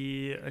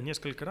 И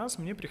несколько раз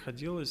мне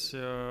приходилось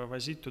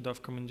возить туда в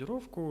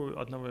командировку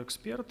одного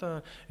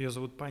эксперта. Ее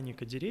зовут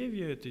Паника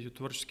Деревья, это ее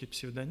творческий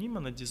псевдоним,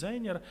 она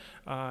дизайнер,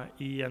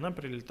 и она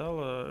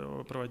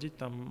прилетала проводить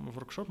там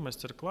воркшоп,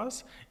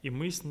 мастер-класс, и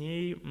мы с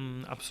ней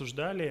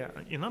обсуждали,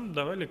 и нам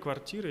давали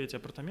квартиры, эти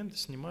апартаменты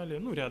снимали,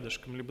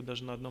 рядышком, либо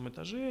даже на одном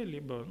этаже,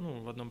 либо,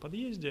 в одном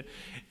подъезде.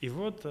 И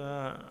вот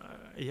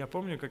я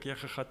помню, как я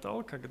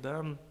хохотал,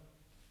 когда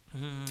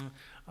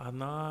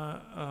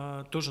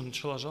она тоже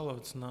начала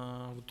жаловаться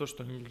на вот то,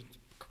 что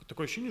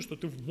такое ощущение, что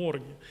ты в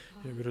морге.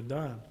 Я говорю,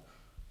 да.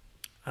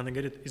 Она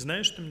говорит, и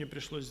знаешь, что мне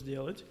пришлось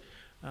сделать?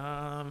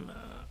 Она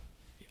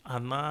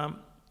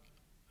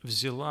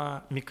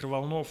взяла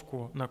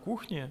микроволновку на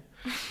кухне,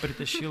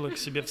 притащила к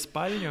себе в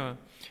спальню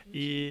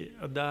и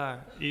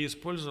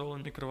использовала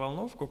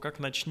микроволновку как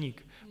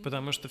ночник,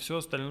 потому что все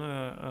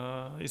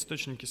остальное,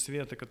 источники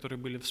света, которые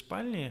были в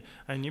спальне,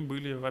 они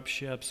были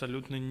вообще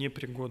абсолютно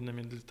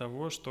непригодными для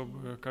того,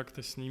 чтобы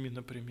как-то с ними,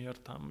 например,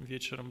 там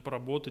вечером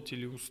поработать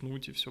или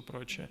уснуть и все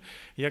прочее.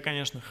 Я,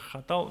 конечно,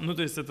 хохотал,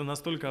 то есть это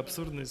настолько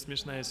абсурдная и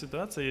смешная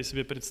ситуация, я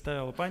себе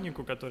представил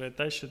Панику, которая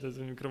тащит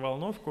эту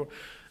микроволновку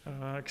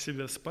к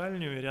себе в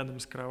спальню, и рядом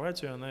с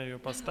кроватью она ее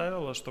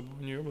поставила, чтобы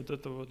у нее вот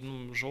это вот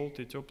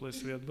желтый теплый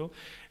свет был.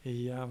 И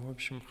я, в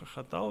общем,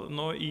 хохотал,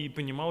 но и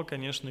понимал,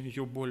 конечно,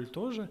 ее боль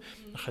тоже,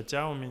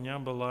 хотя у меня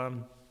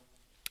была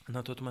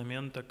на тот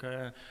момент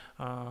такая,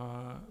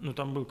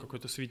 там был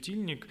какой-то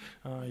светильник,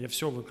 я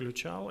все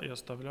выключал и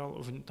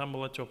оставлял, там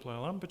была теплая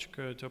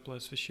лампочка, теплое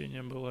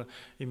освещение было,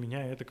 и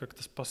меня это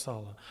как-то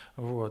спасало,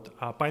 вот.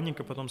 А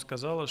Паника потом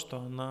сказала, что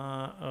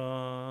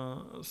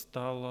она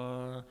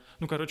стала,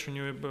 у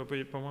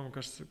нее, по-моему,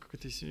 кажется,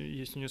 какой-то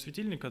есть у нее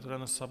светильник, который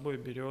она с собой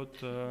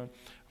берет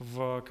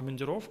в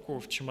командировку,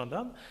 в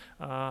чемодан,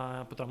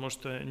 потому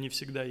что не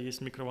всегда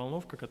есть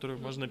микроволновка, которую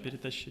можно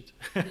перетащить.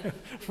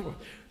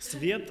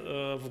 Свет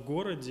в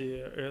городе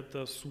 —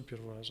 это супер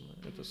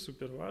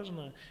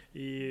важно,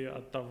 и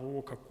от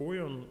того,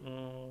 какой он,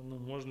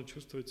 можно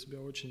чувствовать себя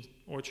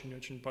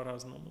очень-очень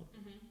по-разному.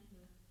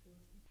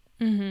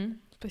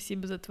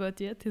 Спасибо за твой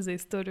ответ и за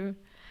историю.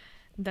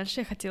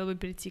 Дальше я хотела бы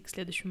перейти к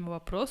следующему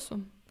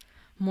вопросу.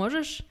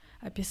 Можешь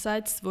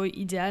описать свой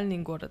идеальный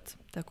город,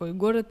 такой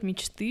город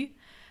мечты,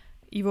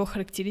 его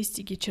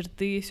характеристики,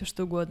 черты, все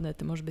что угодно?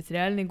 Это может быть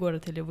реальный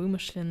город или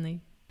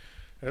вымышленный?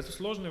 Это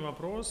сложный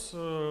вопрос,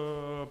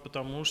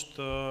 потому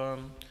что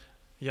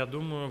Я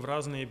думаю, в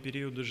разные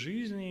периоды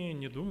жизни,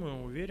 не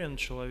думаю, уверен,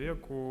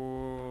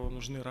 человеку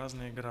нужны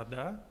разные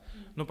города.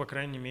 Ну, по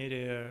крайней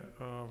мере,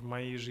 в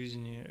моей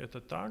жизни это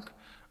так.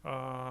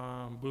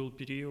 Был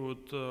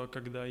период,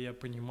 когда я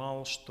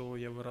понимал, что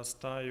я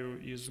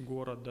вырастаю из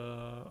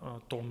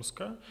города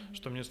Томска,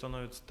 что мне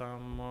становится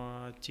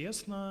там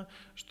тесно,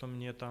 что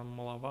мне там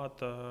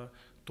маловато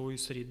той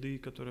среды,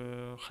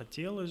 которую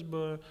хотелось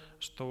бы,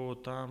 что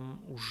там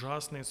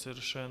ужасные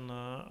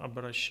совершенно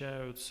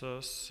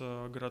обращаются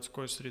с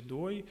городской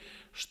средой,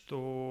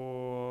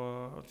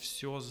 что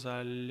все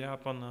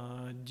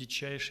заляпано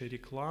дичайшей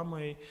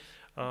рекламой,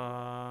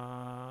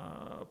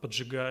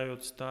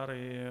 поджигают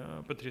старые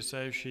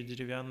потрясающие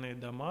деревянные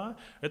дома.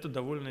 Это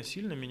довольно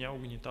сильно меня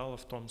угнетало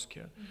в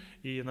Томске.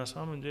 И на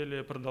самом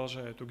деле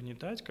продолжает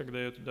угнетать.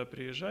 Когда я туда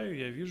приезжаю,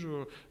 я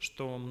вижу,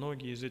 что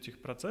многие из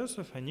этих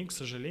процессов, они, к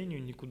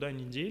сожалению, никуда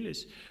не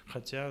делись,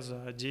 хотя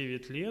за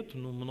 9 лет,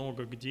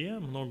 много где,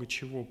 много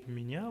чего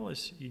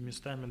поменялось, и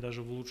местами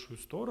даже в лучшую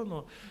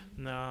сторону.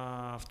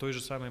 В той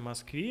же самой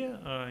Москве,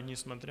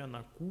 несмотря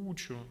на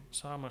кучу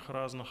самых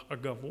разных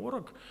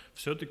оговорок,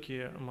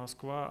 все-таки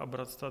Москва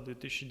образца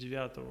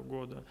 2009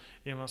 года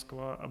и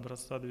Москва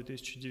образца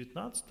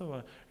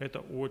 2019 это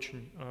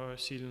очень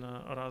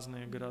сильно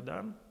разные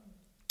города.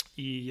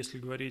 И если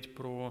говорить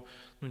про,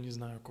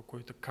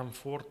 какой-то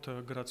комфорт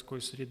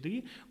городской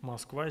среды,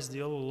 Москва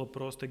сделала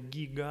просто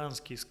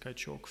гигантский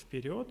скачок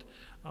вперед.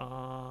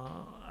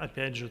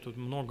 Опять же, тут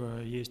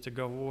много есть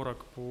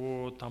оговорок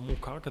по тому,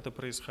 как это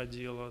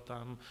происходило,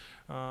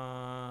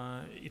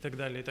 и так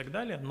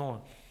далее,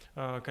 но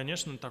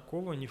конечно,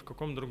 такого ни в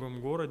каком другом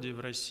городе в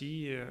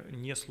России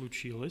не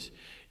случилось,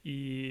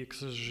 и, к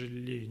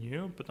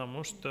сожалению,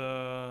 потому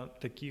что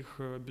таких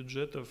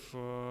бюджетов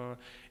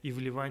и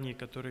вливаний,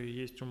 которые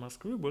есть у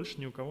Москвы, больше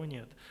ни у кого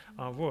нет.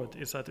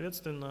 И,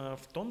 соответственно,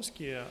 в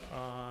Томске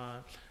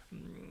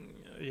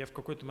я в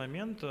какой-то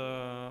момент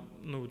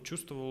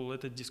чувствовал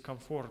этот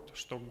дискомфорт,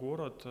 что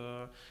город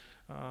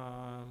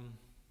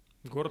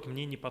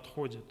мне не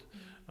подходит,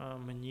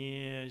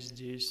 мне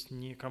здесь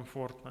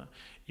некомфортно.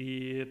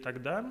 И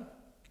тогда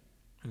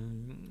я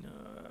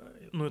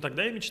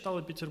мечтал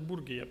о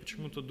Петербурге, я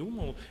почему-то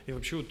думал, и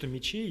вообще у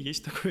томичей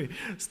есть такой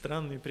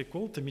странный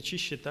прикол, томичи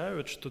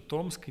считают, что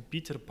Томск и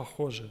Питер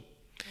похожи.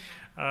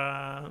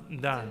 Да.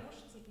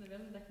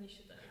 Наверное, так не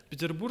считают.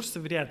 Петербуржцы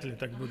вряд ли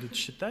так будут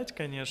считать,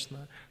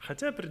 конечно,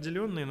 хотя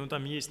определенные,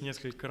 там есть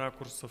несколько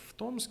ракурсов в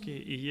Томске,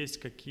 и есть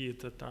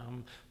какие-то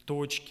там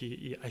точки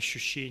и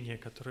ощущения,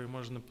 которые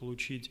можно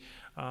получить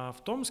в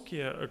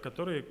Томске,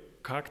 которые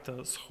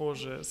как-то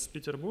схожи с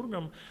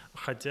Петербургом,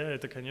 хотя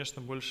это,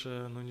 конечно,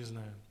 больше,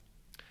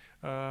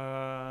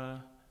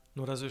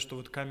 разве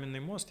что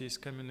Каменный мост, есть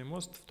Каменный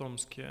мост в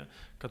Томске,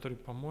 который,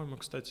 по-моему,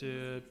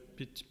 кстати,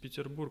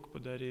 Петербург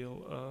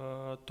подарил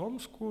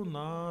Томску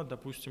на,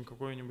 допустим,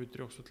 какое-нибудь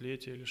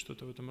 300-летие или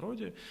что-то в этом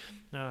роде.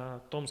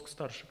 Томск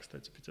старше,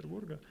 кстати,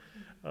 Петербурга.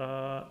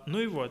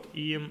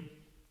 И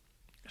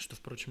что,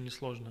 впрочем,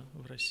 несложно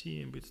в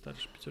России быть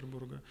старше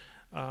Петербурга.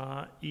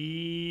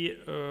 И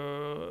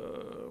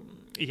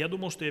я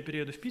думал, что я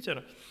перееду в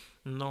Питер,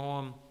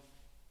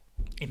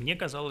 и мне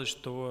казалось,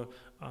 что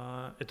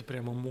это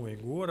прямо мой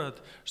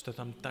город, что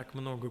там так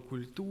много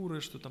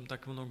культуры, что там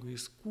так много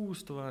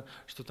искусства,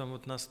 что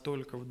там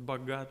настолько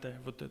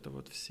богатая эта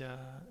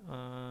вся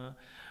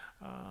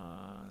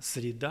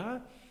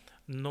среда.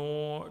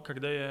 Но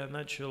когда я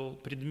начал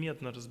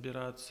предметно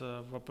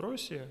разбираться в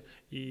вопросе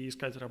и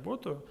искать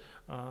работу,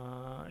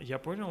 я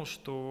понял,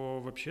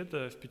 что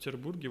вообще-то в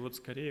Петербурге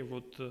скорее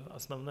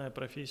основная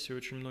профессия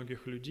очень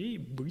многих людей —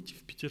 быть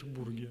в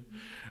Петербурге.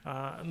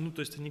 То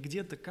есть они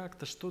где-то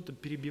как-то что-то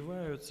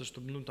перебиваются,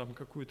 чтобы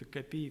какую-то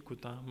копейку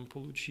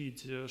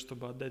получить,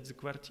 чтобы отдать за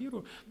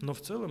квартиру, но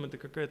в целом это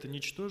какая-то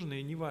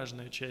ничтожная и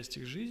неважная часть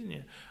их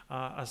жизни,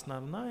 а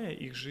основная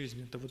их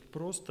жизнь — это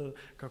просто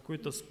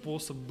какой-то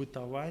способ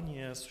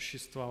бытования,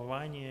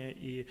 существования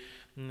и,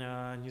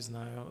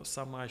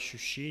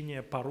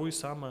 самоощущения, порой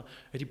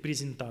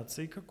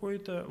саморепрезентации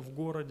какой-то в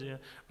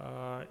городе,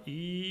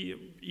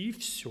 и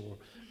все.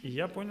 И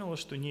я понял,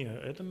 что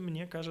это,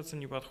 мне кажется,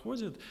 не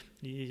подходит,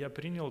 и я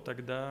принял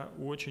тогда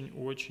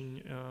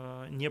очень-очень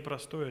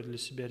непростое для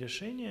себя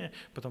решение,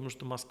 потому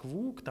что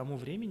Москву к тому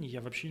времени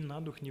я вообще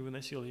на дух не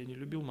выносил, я не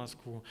любил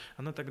Москву.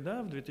 Она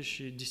тогда, в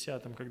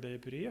 2010-м, когда я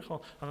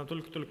переехал, она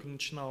только-только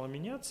начинала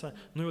меняться,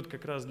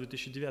 как раз в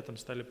 2009-м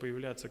стали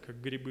появляться как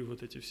грибы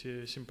эти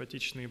все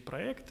симпатичные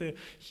проекты,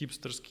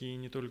 хипстерские и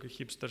не только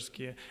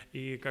хипстерские,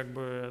 и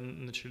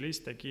начались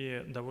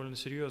такие довольно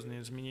серьезные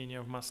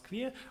изменения в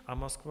Москве, а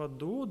Москва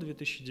до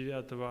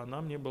 2009-го,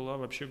 она мне была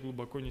вообще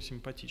глубоко не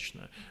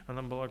симпатична.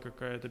 Она была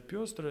какая-то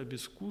пестрая,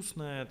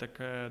 безвкусная,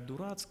 такая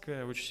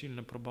дурацкая, очень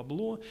сильно про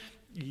бабло,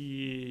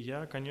 и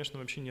я, конечно,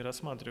 вообще не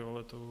рассматривал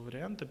этого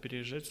варианта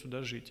переезжать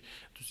сюда жить.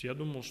 То есть я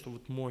думал, что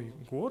мой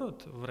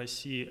город в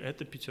России —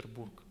 это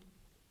Петербург.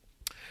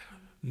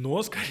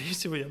 Но, скорее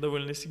всего, я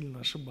довольно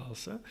сильно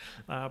ошибался,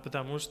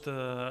 потому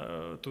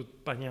что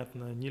тут,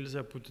 понятно,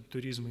 нельзя путать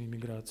туризм и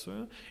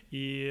иммиграцию.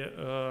 И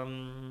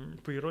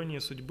по иронии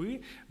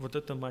судьбы, вот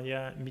эта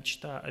моя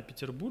мечта о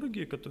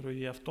Петербурге, которую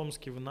я в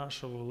Томске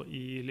вынашивал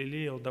и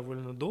лелеял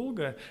довольно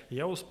долго,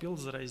 я успел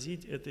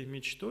заразить этой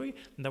мечтой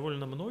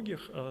довольно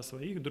многих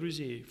своих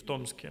друзей в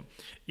Томске.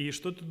 И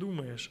что ты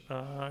думаешь,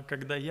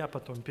 когда я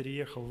потом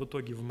переехал в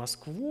итоге в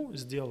Москву,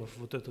 сделав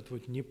вот этот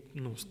вот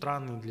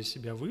странный для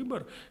себя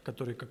выбор,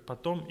 который, как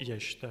потом, я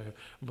считаю,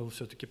 был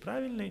все-таки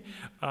правильный,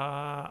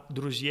 а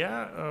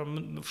друзья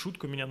в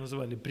шутку меня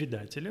называли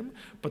предателем,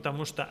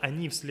 потому что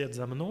они вслед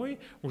за мной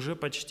уже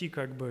почти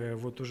как бы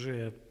вот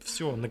уже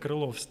все на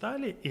крыло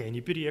встали, и они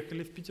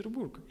переехали в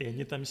Петербург, и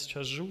они там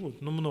сейчас живут,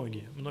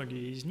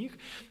 многие из них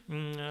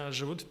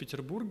живут в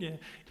Петербурге,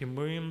 и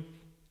мы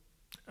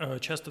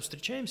часто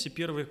встречаемся.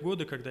 Первые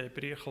годы, когда я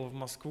переехал в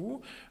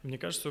Москву, мне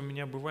кажется, у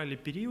меня бывали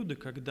периоды,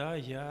 когда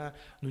я,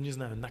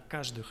 на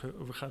каждых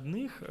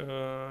выходных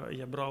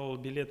я брал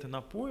билеты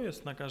на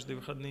поезд на каждые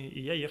выходные,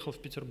 и я ехал в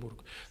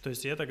Петербург. То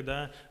есть я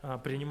тогда,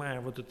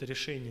 принимая вот это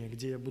решение,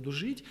 где я буду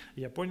жить,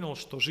 я понял,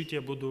 что жить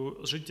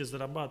и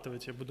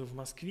зарабатывать я буду в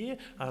Москве,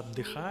 а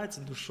отдыхать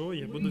душой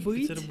я буду в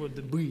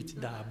Петербурге.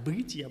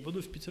 Быть я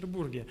буду в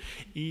Петербурге.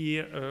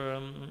 И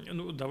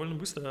довольно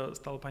быстро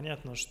стало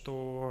понятно,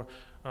 что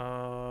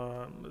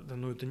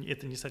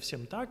это не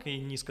совсем так, и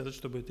не сказать,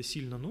 чтобы это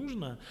сильно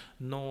нужно,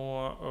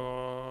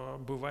 но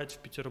бывать в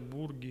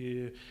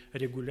Петербурге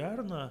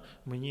регулярно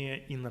мне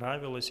и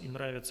нравилось, и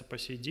нравится по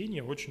сей день.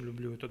 Я очень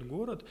люблю этот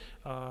город,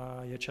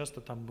 я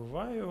часто там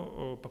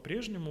бываю,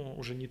 по-прежнему,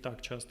 уже не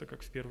так часто,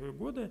 как в первые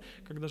годы,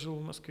 когда жил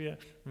в Москве.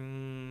 У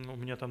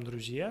меня там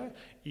друзья,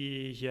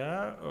 и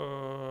я...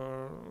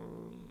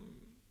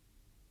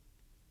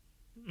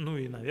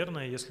 и,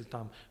 наверное, если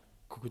там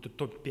какой-то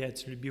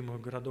топ-5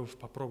 любимых городов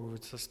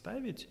попробовать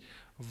составить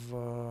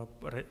в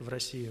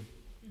России,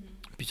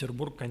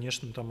 Петербург,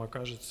 конечно, там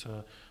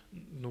окажется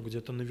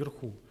где-то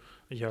наверху.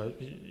 Я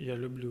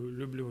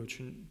люблю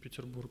очень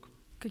Петербург.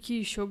 Какие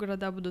еще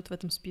города будут в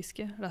этом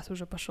списке, раз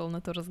уже пошел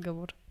на то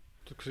разговор?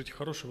 Это, кстати,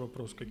 хороший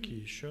вопрос.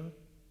 Какие еще?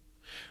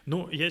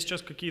 Я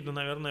сейчас какие-то,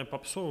 наверное,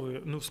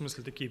 попсовые, в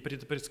смысле такие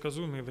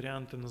предсказуемые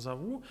варианты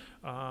назову.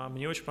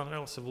 Мне очень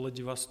понравился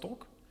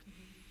Владивосток.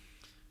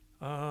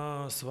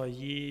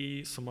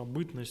 Своей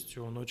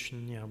самобытностью, он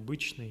очень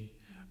необычный.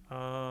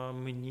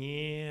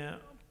 Мне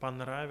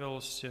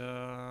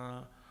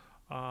понравился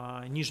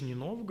Нижний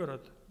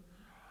Новгород.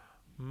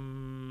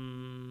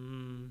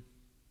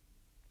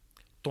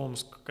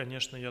 Томск,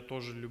 конечно, я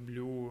тоже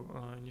люблю,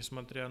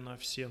 несмотря на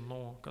все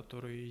 «но»,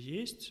 которые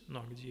есть,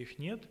 но где их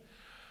нет.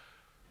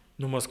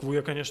 Москву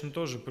я, конечно,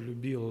 тоже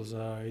полюбил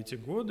за эти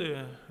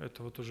годы.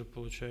 Это вот уже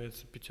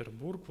получается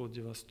Петербург,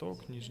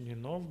 Владивосток, Нижний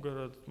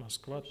Новгород,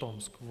 Москва,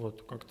 Томск.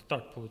 Вот, как-то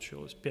так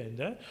получилось. 5,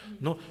 да?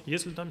 Но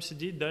если там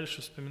сидеть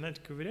дальше, вспоминать,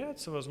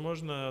 ковыряться,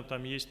 возможно,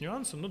 там есть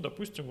нюансы.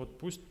 Допустим, вот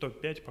пусть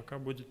топ-5 пока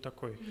будет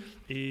такой.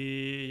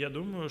 И я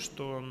думаю,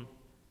 что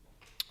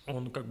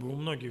он как бы у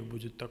многих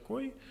будет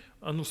такой.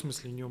 В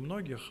смысле, не у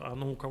многих, а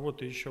у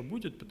кого-то еще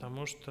будет,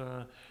 потому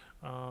что,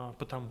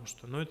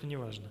 но это не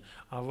важно.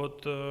 А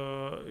вот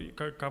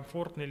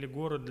комфортный ли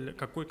город,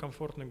 какой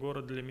комфортный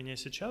город для меня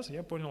сейчас,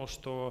 я понял,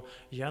 что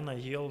я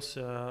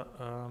наелся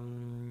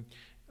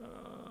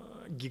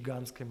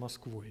гигантской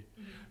Москвой,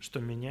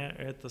 что меня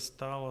это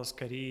стало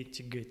скорее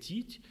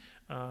тяготить,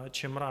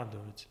 чем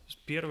радовать.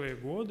 Первые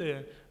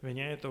годы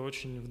меня это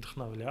очень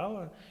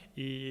вдохновляло,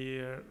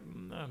 и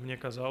мне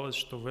казалось,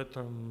 что в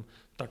этом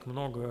так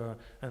много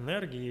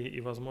энергии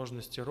и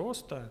возможности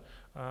роста,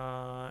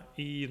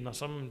 и на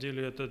самом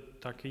деле это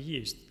так и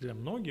есть для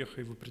многих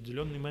и в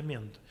определенный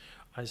момент.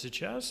 А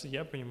сейчас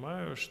я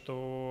понимаю,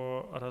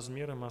 что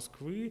размеры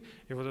Москвы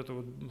и вот эта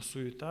вот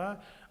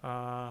суета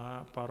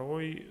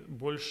порой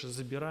больше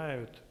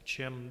забирают,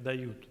 чем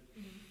дают.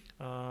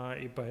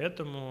 И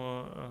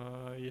поэтому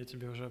я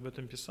тебе уже об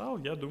этом писал.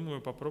 Я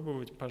думаю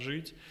попробовать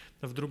пожить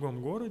в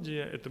другом городе.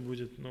 Это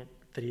будет,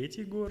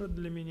 3-й город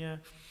для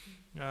меня.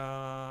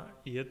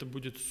 И это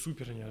будет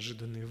супер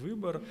неожиданный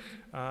выбор.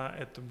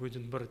 Это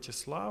будет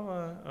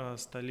Братислава,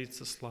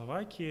 столица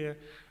Словакии.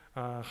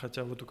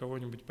 Хотя вот у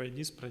кого-нибудь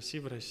пойди спроси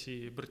в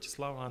России,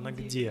 Братислава, она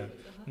где?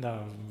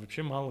 Да,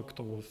 вообще мало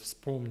кто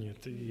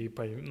вспомнит и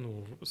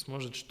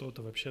сможет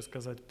что-то вообще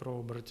сказать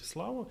про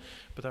Братиславу,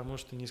 потому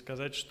что не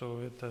сказать,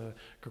 что это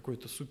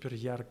какой-то супер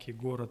яркий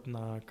город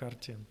на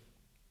карте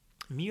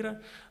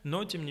мира,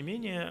 но тем не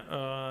менее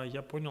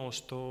я понял,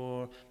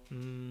 что...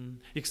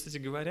 И, кстати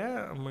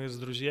говоря, мы с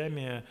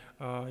друзьями,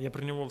 я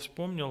про него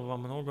вспомнил во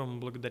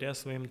многом благодаря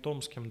своим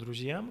томским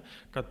друзьям,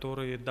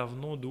 которые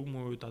давно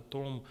думают о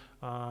том,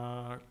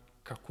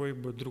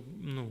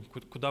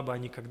 куда бы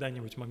они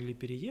когда-нибудь могли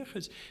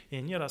переехать, и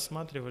они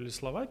рассматривали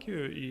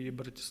Словакию и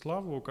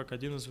Братиславу как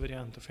один из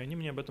вариантов. И они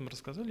мне об этом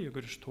рассказали, я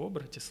говорю, что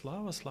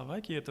Братислава,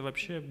 Словакия, это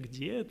вообще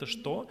где, это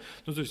что?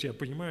 То есть я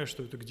понимаю,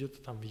 что это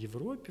где-то там в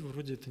Европе,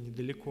 вроде это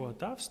недалеко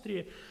от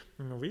Австрии,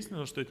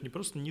 выяснилось, что это не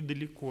просто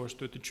недалеко,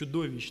 что это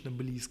чудовищно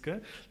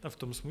близко, в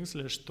том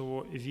смысле,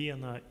 что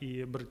Вена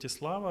и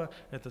Братислава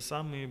 – это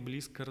самые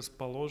близко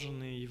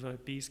расположенные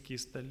европейские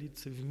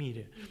столицы в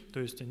мире. То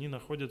есть они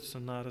находятся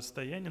на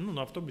расстоянии,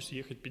 на автобусе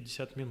ехать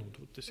 50 минут.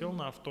 Вот ты сел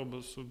на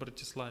автобус в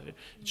Братиславе,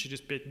 и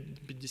через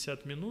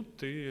 50 минут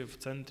ты в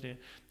центре,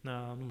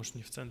 может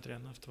не в центре, а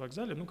на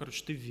автовокзале,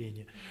 ты в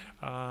Вене.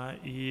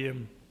 И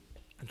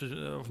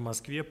в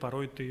Москве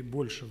порой ты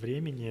больше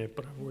времени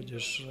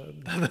проводишь,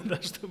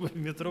 чтобы в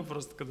метро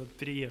просто когда-то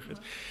переехать.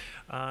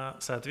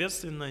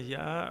 Соответственно,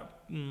 я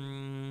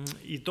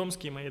и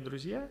томские мои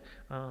друзья,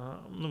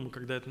 мы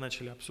когда это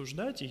начали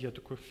обсуждать, и я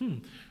такой,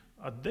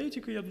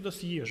 дайте-ка я туда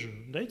съезжу,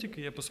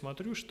 дайте-ка я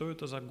посмотрю, что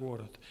это за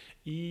город.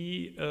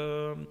 И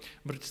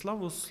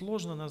Братиславу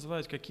сложно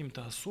назвать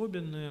каким-то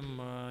особенным,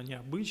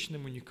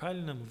 необычным,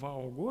 уникальным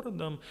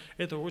вау-городом.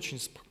 Это очень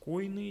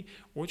спокойный,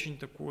 очень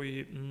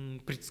такой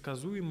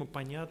предсказуемо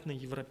понятный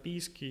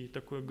европейский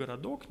такой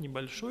городок,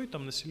 небольшой,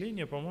 там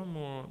население,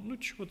 по-моему,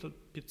 чего-то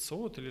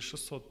 500 или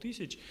 600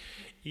 тысяч.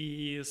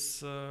 И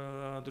с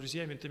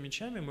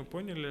друзьями-томичами мы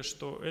поняли,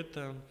 что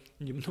это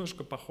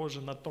немножко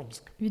похоже на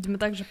Томск. Видимо,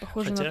 так же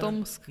похоже на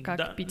Томск,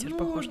 как Питер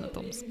похож на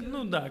Томск.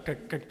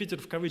 Как Питер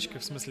в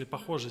кавычках, в смысле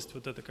похожесть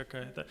вот эта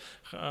какая-то.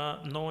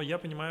 Но я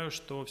понимаю,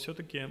 что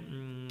все-таки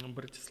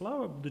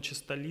Братислава, будучи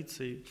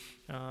столицей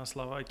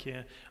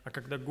Словакии, а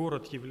когда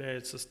город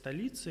является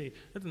столицей,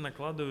 это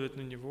накладывает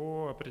на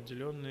него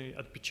определенный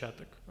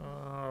отпечаток.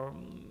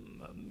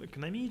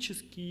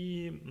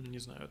 Экономический,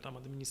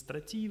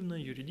 административно,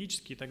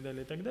 юридический и так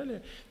далее, и так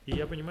далее. И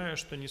я понимаю,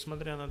 что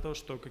несмотря на то,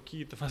 что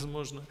какие-то,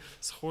 возможно,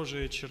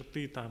 схожие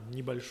черты, там,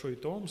 небольшой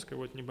Томск и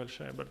вот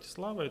небольшая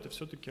Братислава, это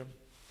все-таки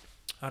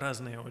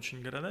разные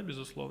очень города,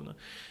 безусловно.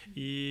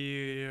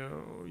 И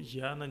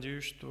я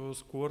надеюсь, что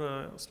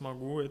скоро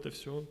смогу это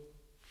все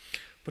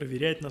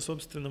проверять на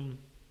собственном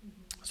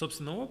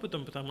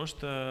опытом, потому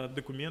что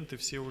документы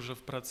все уже в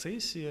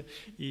процессе,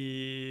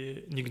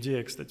 и нигде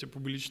я, кстати,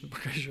 публично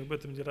пока еще об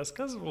этом не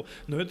рассказывал,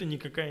 но это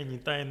никакая не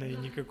тайна и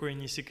никакой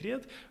не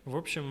секрет. В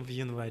общем, в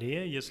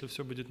январе, если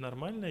все будет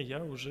нормально,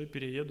 я уже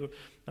перееду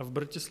в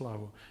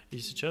Братиславу. И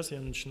сейчас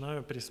я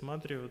начинаю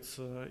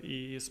присматриваться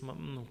и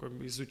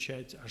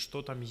изучать, а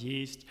что там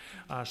есть,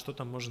 а что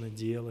там можно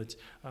делать.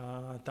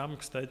 Там,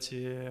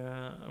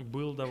 кстати,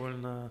 был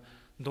довольно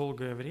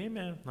долгое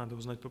время, надо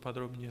узнать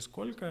поподробнее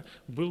сколько,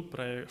 был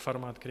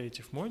формат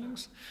Creative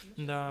Mornings.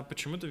 Да,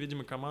 почему-то,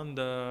 видимо,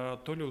 команда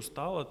то ли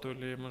устала, то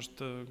ли,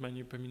 может,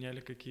 они поменяли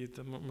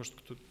какие-то, может,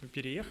 кто-то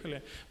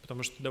переехали,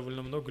 потому что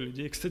довольно много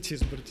людей, кстати,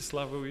 из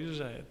Братиславы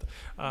уезжает,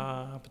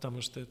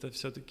 потому что это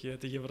все-таки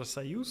это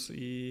Евросоюз,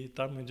 и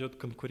там идет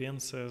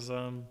конкуренция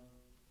за...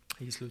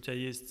 Если у тебя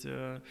есть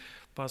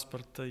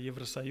паспорт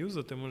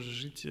Евросоюза, ты можешь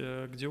жить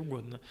где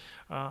угодно.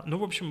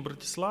 В общем,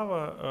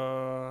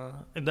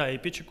 Братислава, и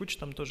Печи-Куч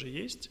там тоже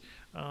есть.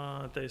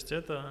 То есть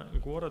это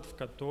город, в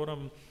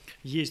котором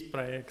есть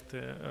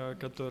проекты,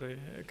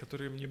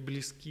 которые мне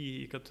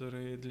близки и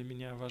которые для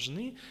меня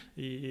важны.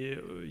 И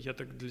я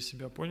так для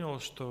себя понял,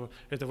 что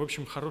это, в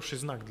общем, хороший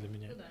знак для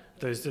меня.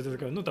 То есть это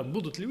такое, там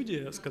будут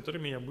люди, с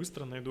которыми я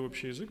быстро найду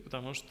общий язык,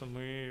 потому что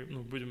мы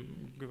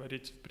будем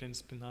говорить, в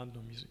принципе, на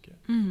одном языке.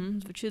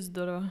 Звучит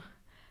здорово.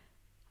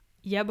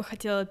 Я бы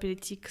хотела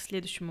перейти к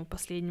следующему,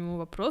 последнему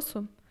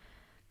вопросу,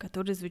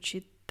 который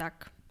звучит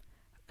так.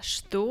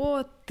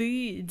 Что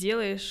ты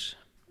делаешь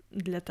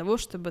для того,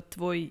 чтобы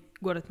твой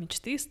город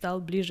мечты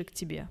стал ближе к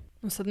тебе?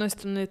 С одной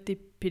стороны, ты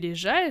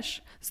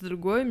переезжаешь, с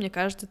другой, мне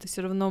кажется, ты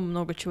все равно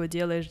много чего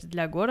делаешь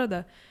для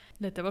города,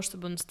 для того,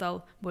 чтобы он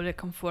стал более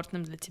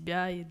комфортным для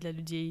тебя и для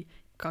людей,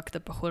 как-то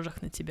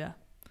похожих на тебя.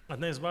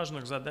 Одна из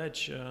важных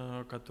задач,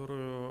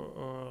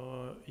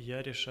 которую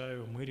я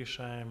решаю, мы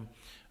решаем,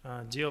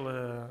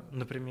 делая,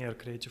 например,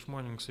 Creative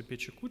Mornings и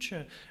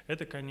Печи-Кучи,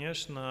 это,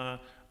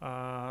 конечно,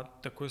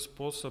 такой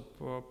способ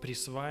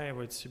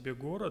присваивать себе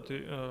город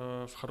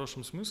в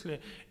хорошем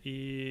смысле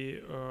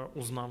и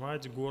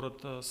узнавать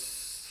город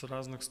с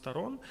разных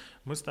сторон.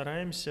 Мы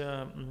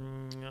стараемся,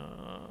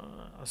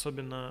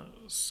 особенно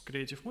с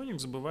Creative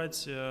Mornings,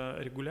 бывать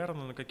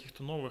регулярно на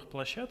каких-то новых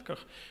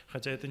площадках,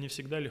 хотя это не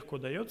всегда легко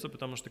дается,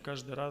 потому что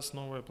каждый раз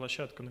новая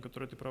площадка, на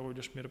которой ты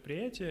проводишь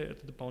мероприятие,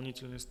 это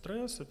дополнительный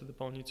стресс, это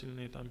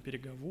дополнительные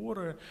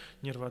переговоры,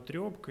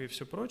 нервотрепка и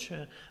все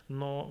прочее.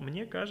 Но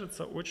мне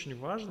кажется очень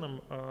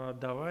важным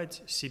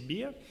давать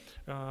себе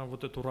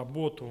вот эту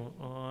работу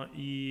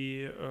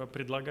и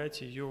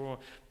предлагать ее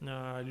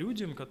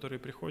людям, которые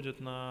приходят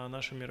на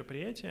наши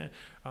мероприятия,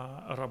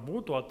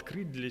 работу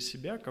открыть для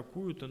себя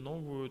какую-то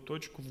новую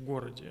точку в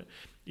городе.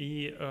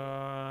 И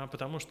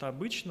потому что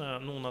обычно,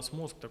 у нас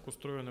мозг так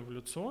устроен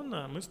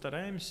эволюционно, мы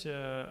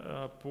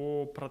стараемся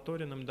по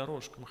проторенным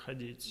дорожкам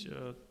ходить.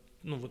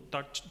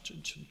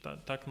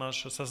 Так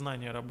наше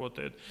сознание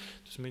работает.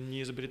 То есть мы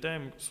не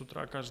изобретаем с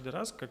утра каждый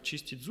раз, как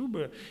чистить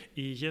зубы,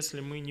 и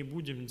если мы не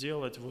будем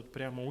делать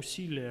прямо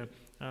усилия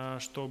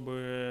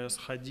чтобы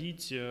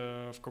сходить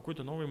в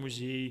какой-то новый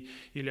музей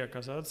или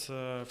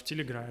оказаться в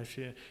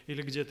телеграфе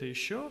или где-то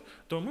еще,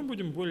 то мы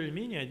будем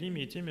более-менее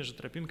одними и теми же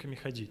тропинками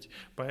ходить.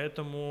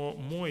 Поэтому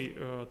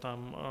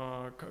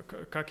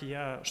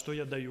что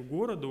я даю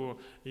городу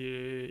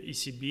и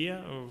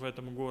себе в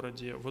этом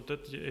городе, вот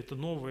это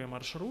новые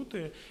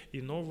маршруты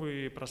и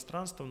новые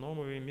пространства,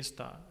 новые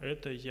места.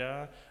 Это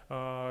я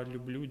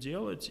люблю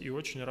делать и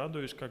очень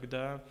радуюсь,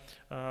 когда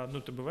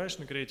ты бываешь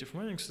на Creative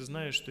Mornings и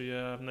знаешь, что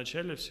я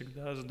вначале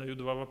всегда задаю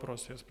два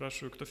вопроса. Я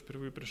спрашиваю, кто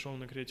впервые пришел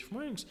на Creative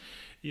Mornings,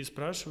 и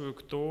спрашиваю,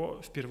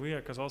 кто впервые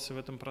оказался в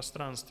этом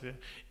пространстве.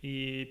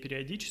 И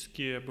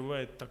периодически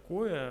бывает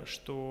такое,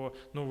 что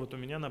у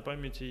меня на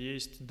памяти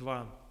есть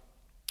два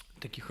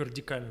таких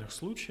радикальных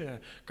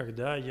случая,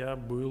 когда я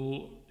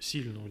был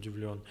сильно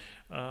удивлен.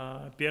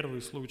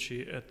 Первый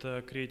случай —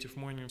 это Creative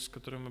Mornings,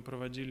 который мы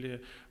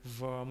проводили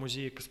в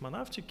музее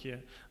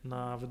космонавтики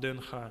на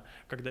ВДНХ,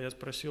 когда я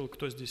спросил,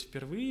 кто здесь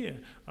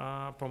впервые,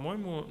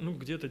 по-моему,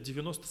 где-то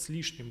 90 с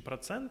лишним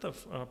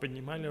процентов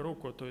поднимали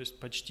руку, то есть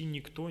почти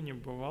никто не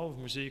бывал в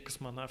музее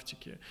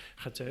космонавтики,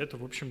 хотя это,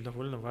 в общем,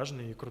 довольно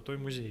важный и крутой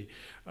музей.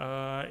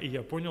 И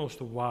я понял,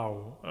 что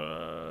вау,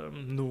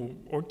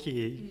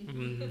 окей.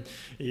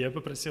 И я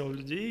попросил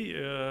людей,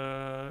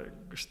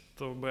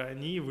 чтобы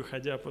они,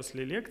 выходя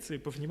после лекции,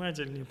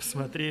 повнимательнее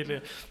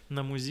посмотрели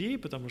на музей,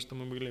 потому что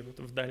мы были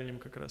в дальнем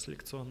как раз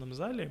лекционном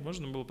зале, и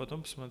можно было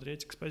потом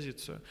посмотреть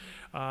экспозицию.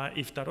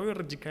 И второй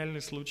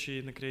радикальный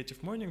случай на Creative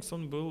Mornings,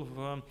 он был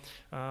в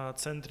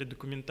Центре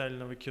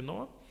документального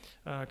кино,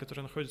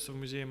 который находится в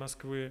Музее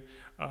Москвы,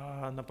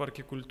 на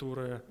Парке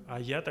культуры. А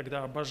я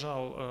тогда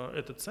обожал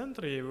этот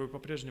центр, я его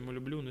по-прежнему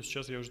люблю, но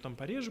сейчас я уже там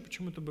пореже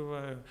почему-то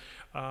бываю.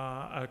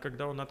 А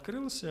когда он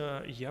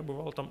открылся, я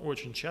бывал там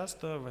очень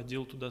часто,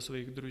 водил туда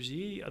своих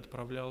друзей,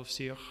 отправлял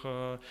всех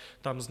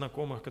там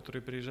знакомых,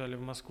 которые приезжали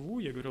в Москву.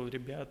 Я говорил,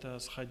 ребята,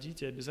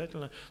 сходите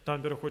обязательно. Там,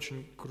 во-первых,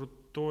 очень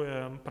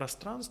крутое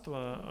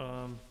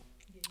пространство,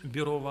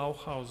 бюро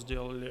Ваухаус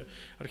сделали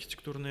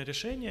архитектурное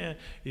решение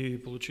и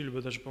получили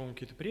бы даже, по-моему,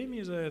 какие-то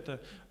премии за это.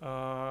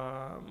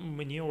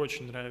 Мне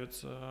очень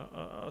нравится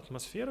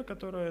атмосфера,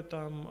 которая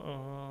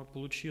там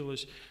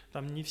получилась.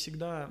 Там не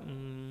всегда...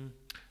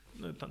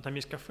 Там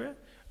есть кафе,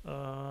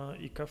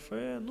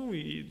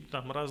 и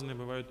там разные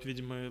бывают,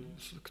 видимо,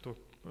 кто...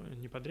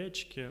 не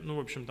подрядчики, в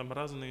общем, там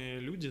разные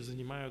люди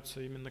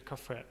занимаются именно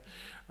кафе.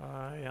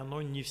 И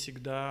оно не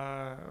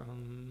всегда...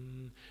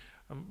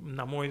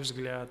 на мой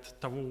взгляд,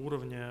 того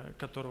уровня,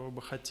 которого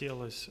бы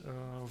хотелось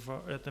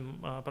в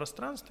этом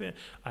пространстве,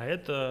 а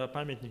это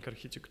памятник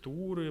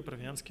архитектуры,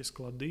 провианские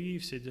склады,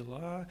 все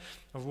дела,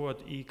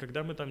 и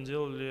когда мы там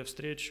делали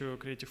встречу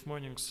Creative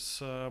Mornings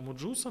с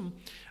Муджусом,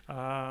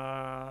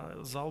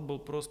 зал был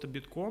просто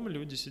битком,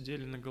 люди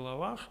сидели на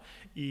головах,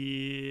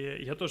 и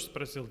я тоже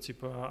спросил,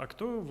 а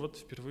кто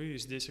впервые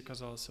здесь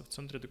оказался, в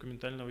Центре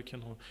документального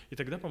кино, и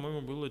тогда,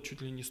 по-моему, было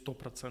чуть ли не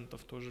 100%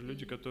 тоже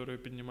люди, которые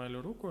поднимали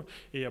руку,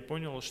 и я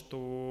понял,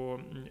 что,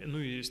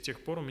 и с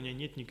тех пор у меня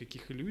нет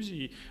никаких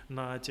иллюзий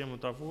на тему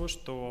того,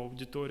 что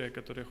аудитория,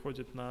 которая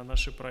ходит на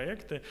наши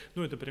проекты,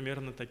 это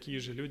примерно такие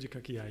же люди,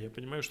 как я. Я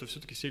понимаю, что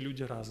все-таки все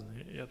люди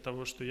разные, и от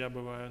того, что я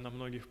бываю на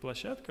многих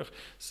площадках,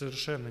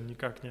 совершенно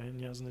никак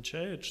не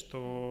означает,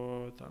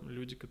 что там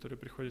люди, которые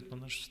приходят на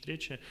наши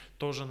встречи,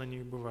 тоже на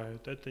них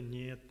бывают. Это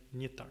не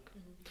так.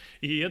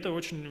 И это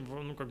очень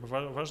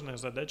важная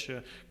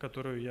задача,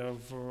 которую я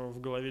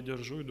в голове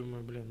держу и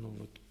думаю,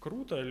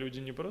 круто, люди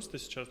не просто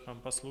сейчас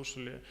там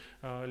послушали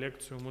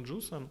лекцию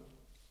Муджуса,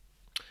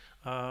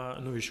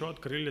 но еще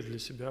открыли для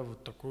себя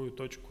такую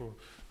точку,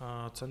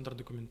 Центр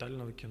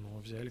документального кино,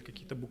 взяли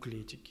какие-то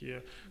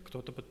буклетики,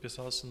 кто-то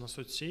подписался на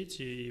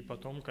соцсети, и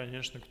потом,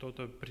 конечно,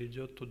 кто-то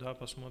придет туда,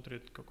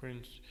 посмотрит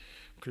какой-нибудь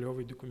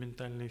клевый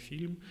документальный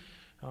фильм,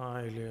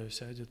 или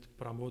сядет,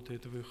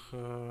 поработает в их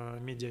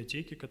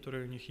медиатеке,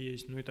 которые у них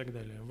есть, и так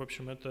далее. В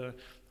общем,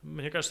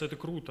 мне кажется, это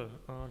круто,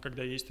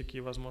 когда есть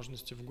такие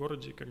возможности в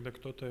городе, когда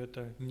кто-то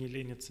это не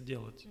ленится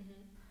делать.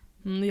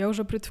 Я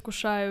уже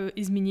предвкушаю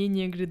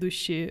изменения,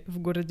 грядущие в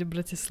городе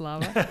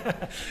Братислава.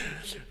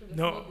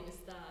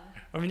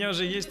 У меня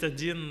уже есть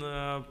один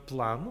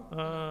план,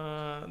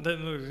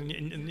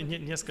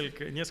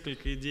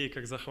 несколько идей,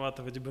 как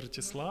захватывать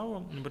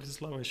Братиславу.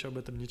 Братислава еще об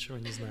этом ничего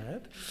не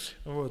знает,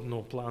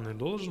 но план и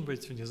должен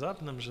быть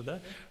внезапным же,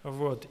 да,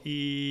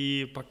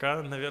 и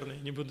пока, наверное,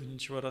 не буду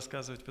ничего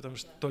рассказывать, потому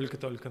что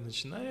только-только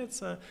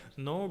начинается,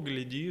 но,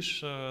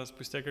 глядишь,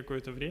 спустя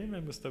какое-то время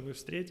мы с тобой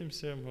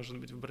встретимся, может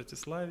быть, в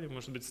Братиславе,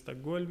 может быть, в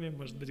Стокгольме,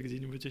 может быть,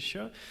 где-нибудь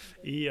еще,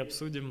 и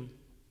обсудим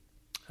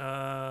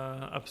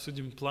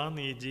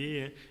планы,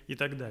 идеи и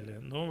так далее.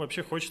 Но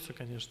вообще хочется,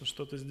 конечно,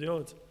 что-то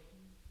сделать,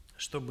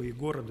 чтобы и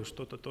городу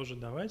что-то тоже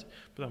давать,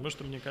 потому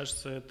что, мне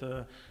кажется,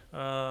 это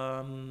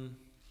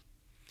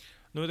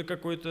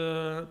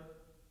какой-то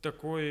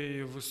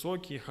такой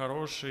высокий,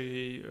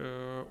 хороший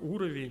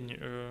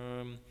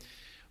уровень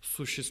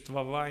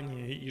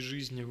существования и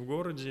жизни в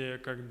городе,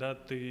 когда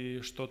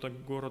ты что-то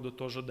городу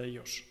тоже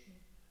даешь.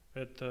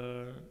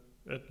 Это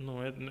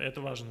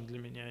Это важно для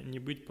меня, не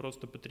быть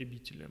просто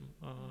потребителем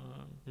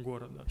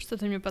города.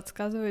 Что-то мне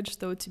подсказывает,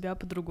 что у тебя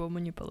по-другому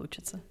не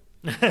получится.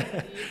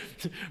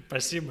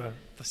 Спасибо,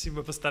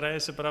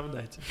 постараюсь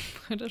оправдать.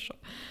 Хорошо.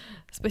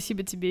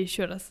 Спасибо тебе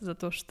еще раз за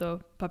то,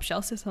 что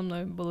пообщался со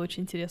мной. Было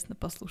очень интересно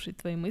послушать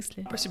твои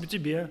мысли. Спасибо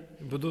тебе.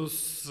 Буду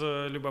с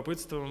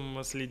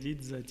любопытством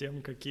следить за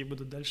тем, какие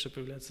будут дальше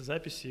появляться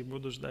записи, и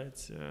буду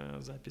ждать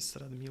запись с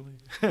Радмилой.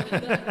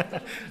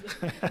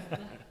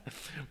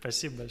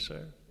 Спасибо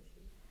большое.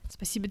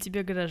 Спасибо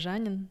тебе,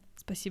 горожанин.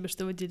 Спасибо,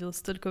 что выделил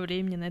столько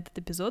времени на этот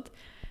эпизод.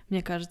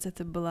 Мне кажется,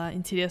 это была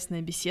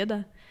интересная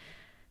беседа.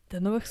 До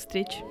новых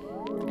встреч,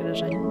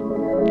 горожанин.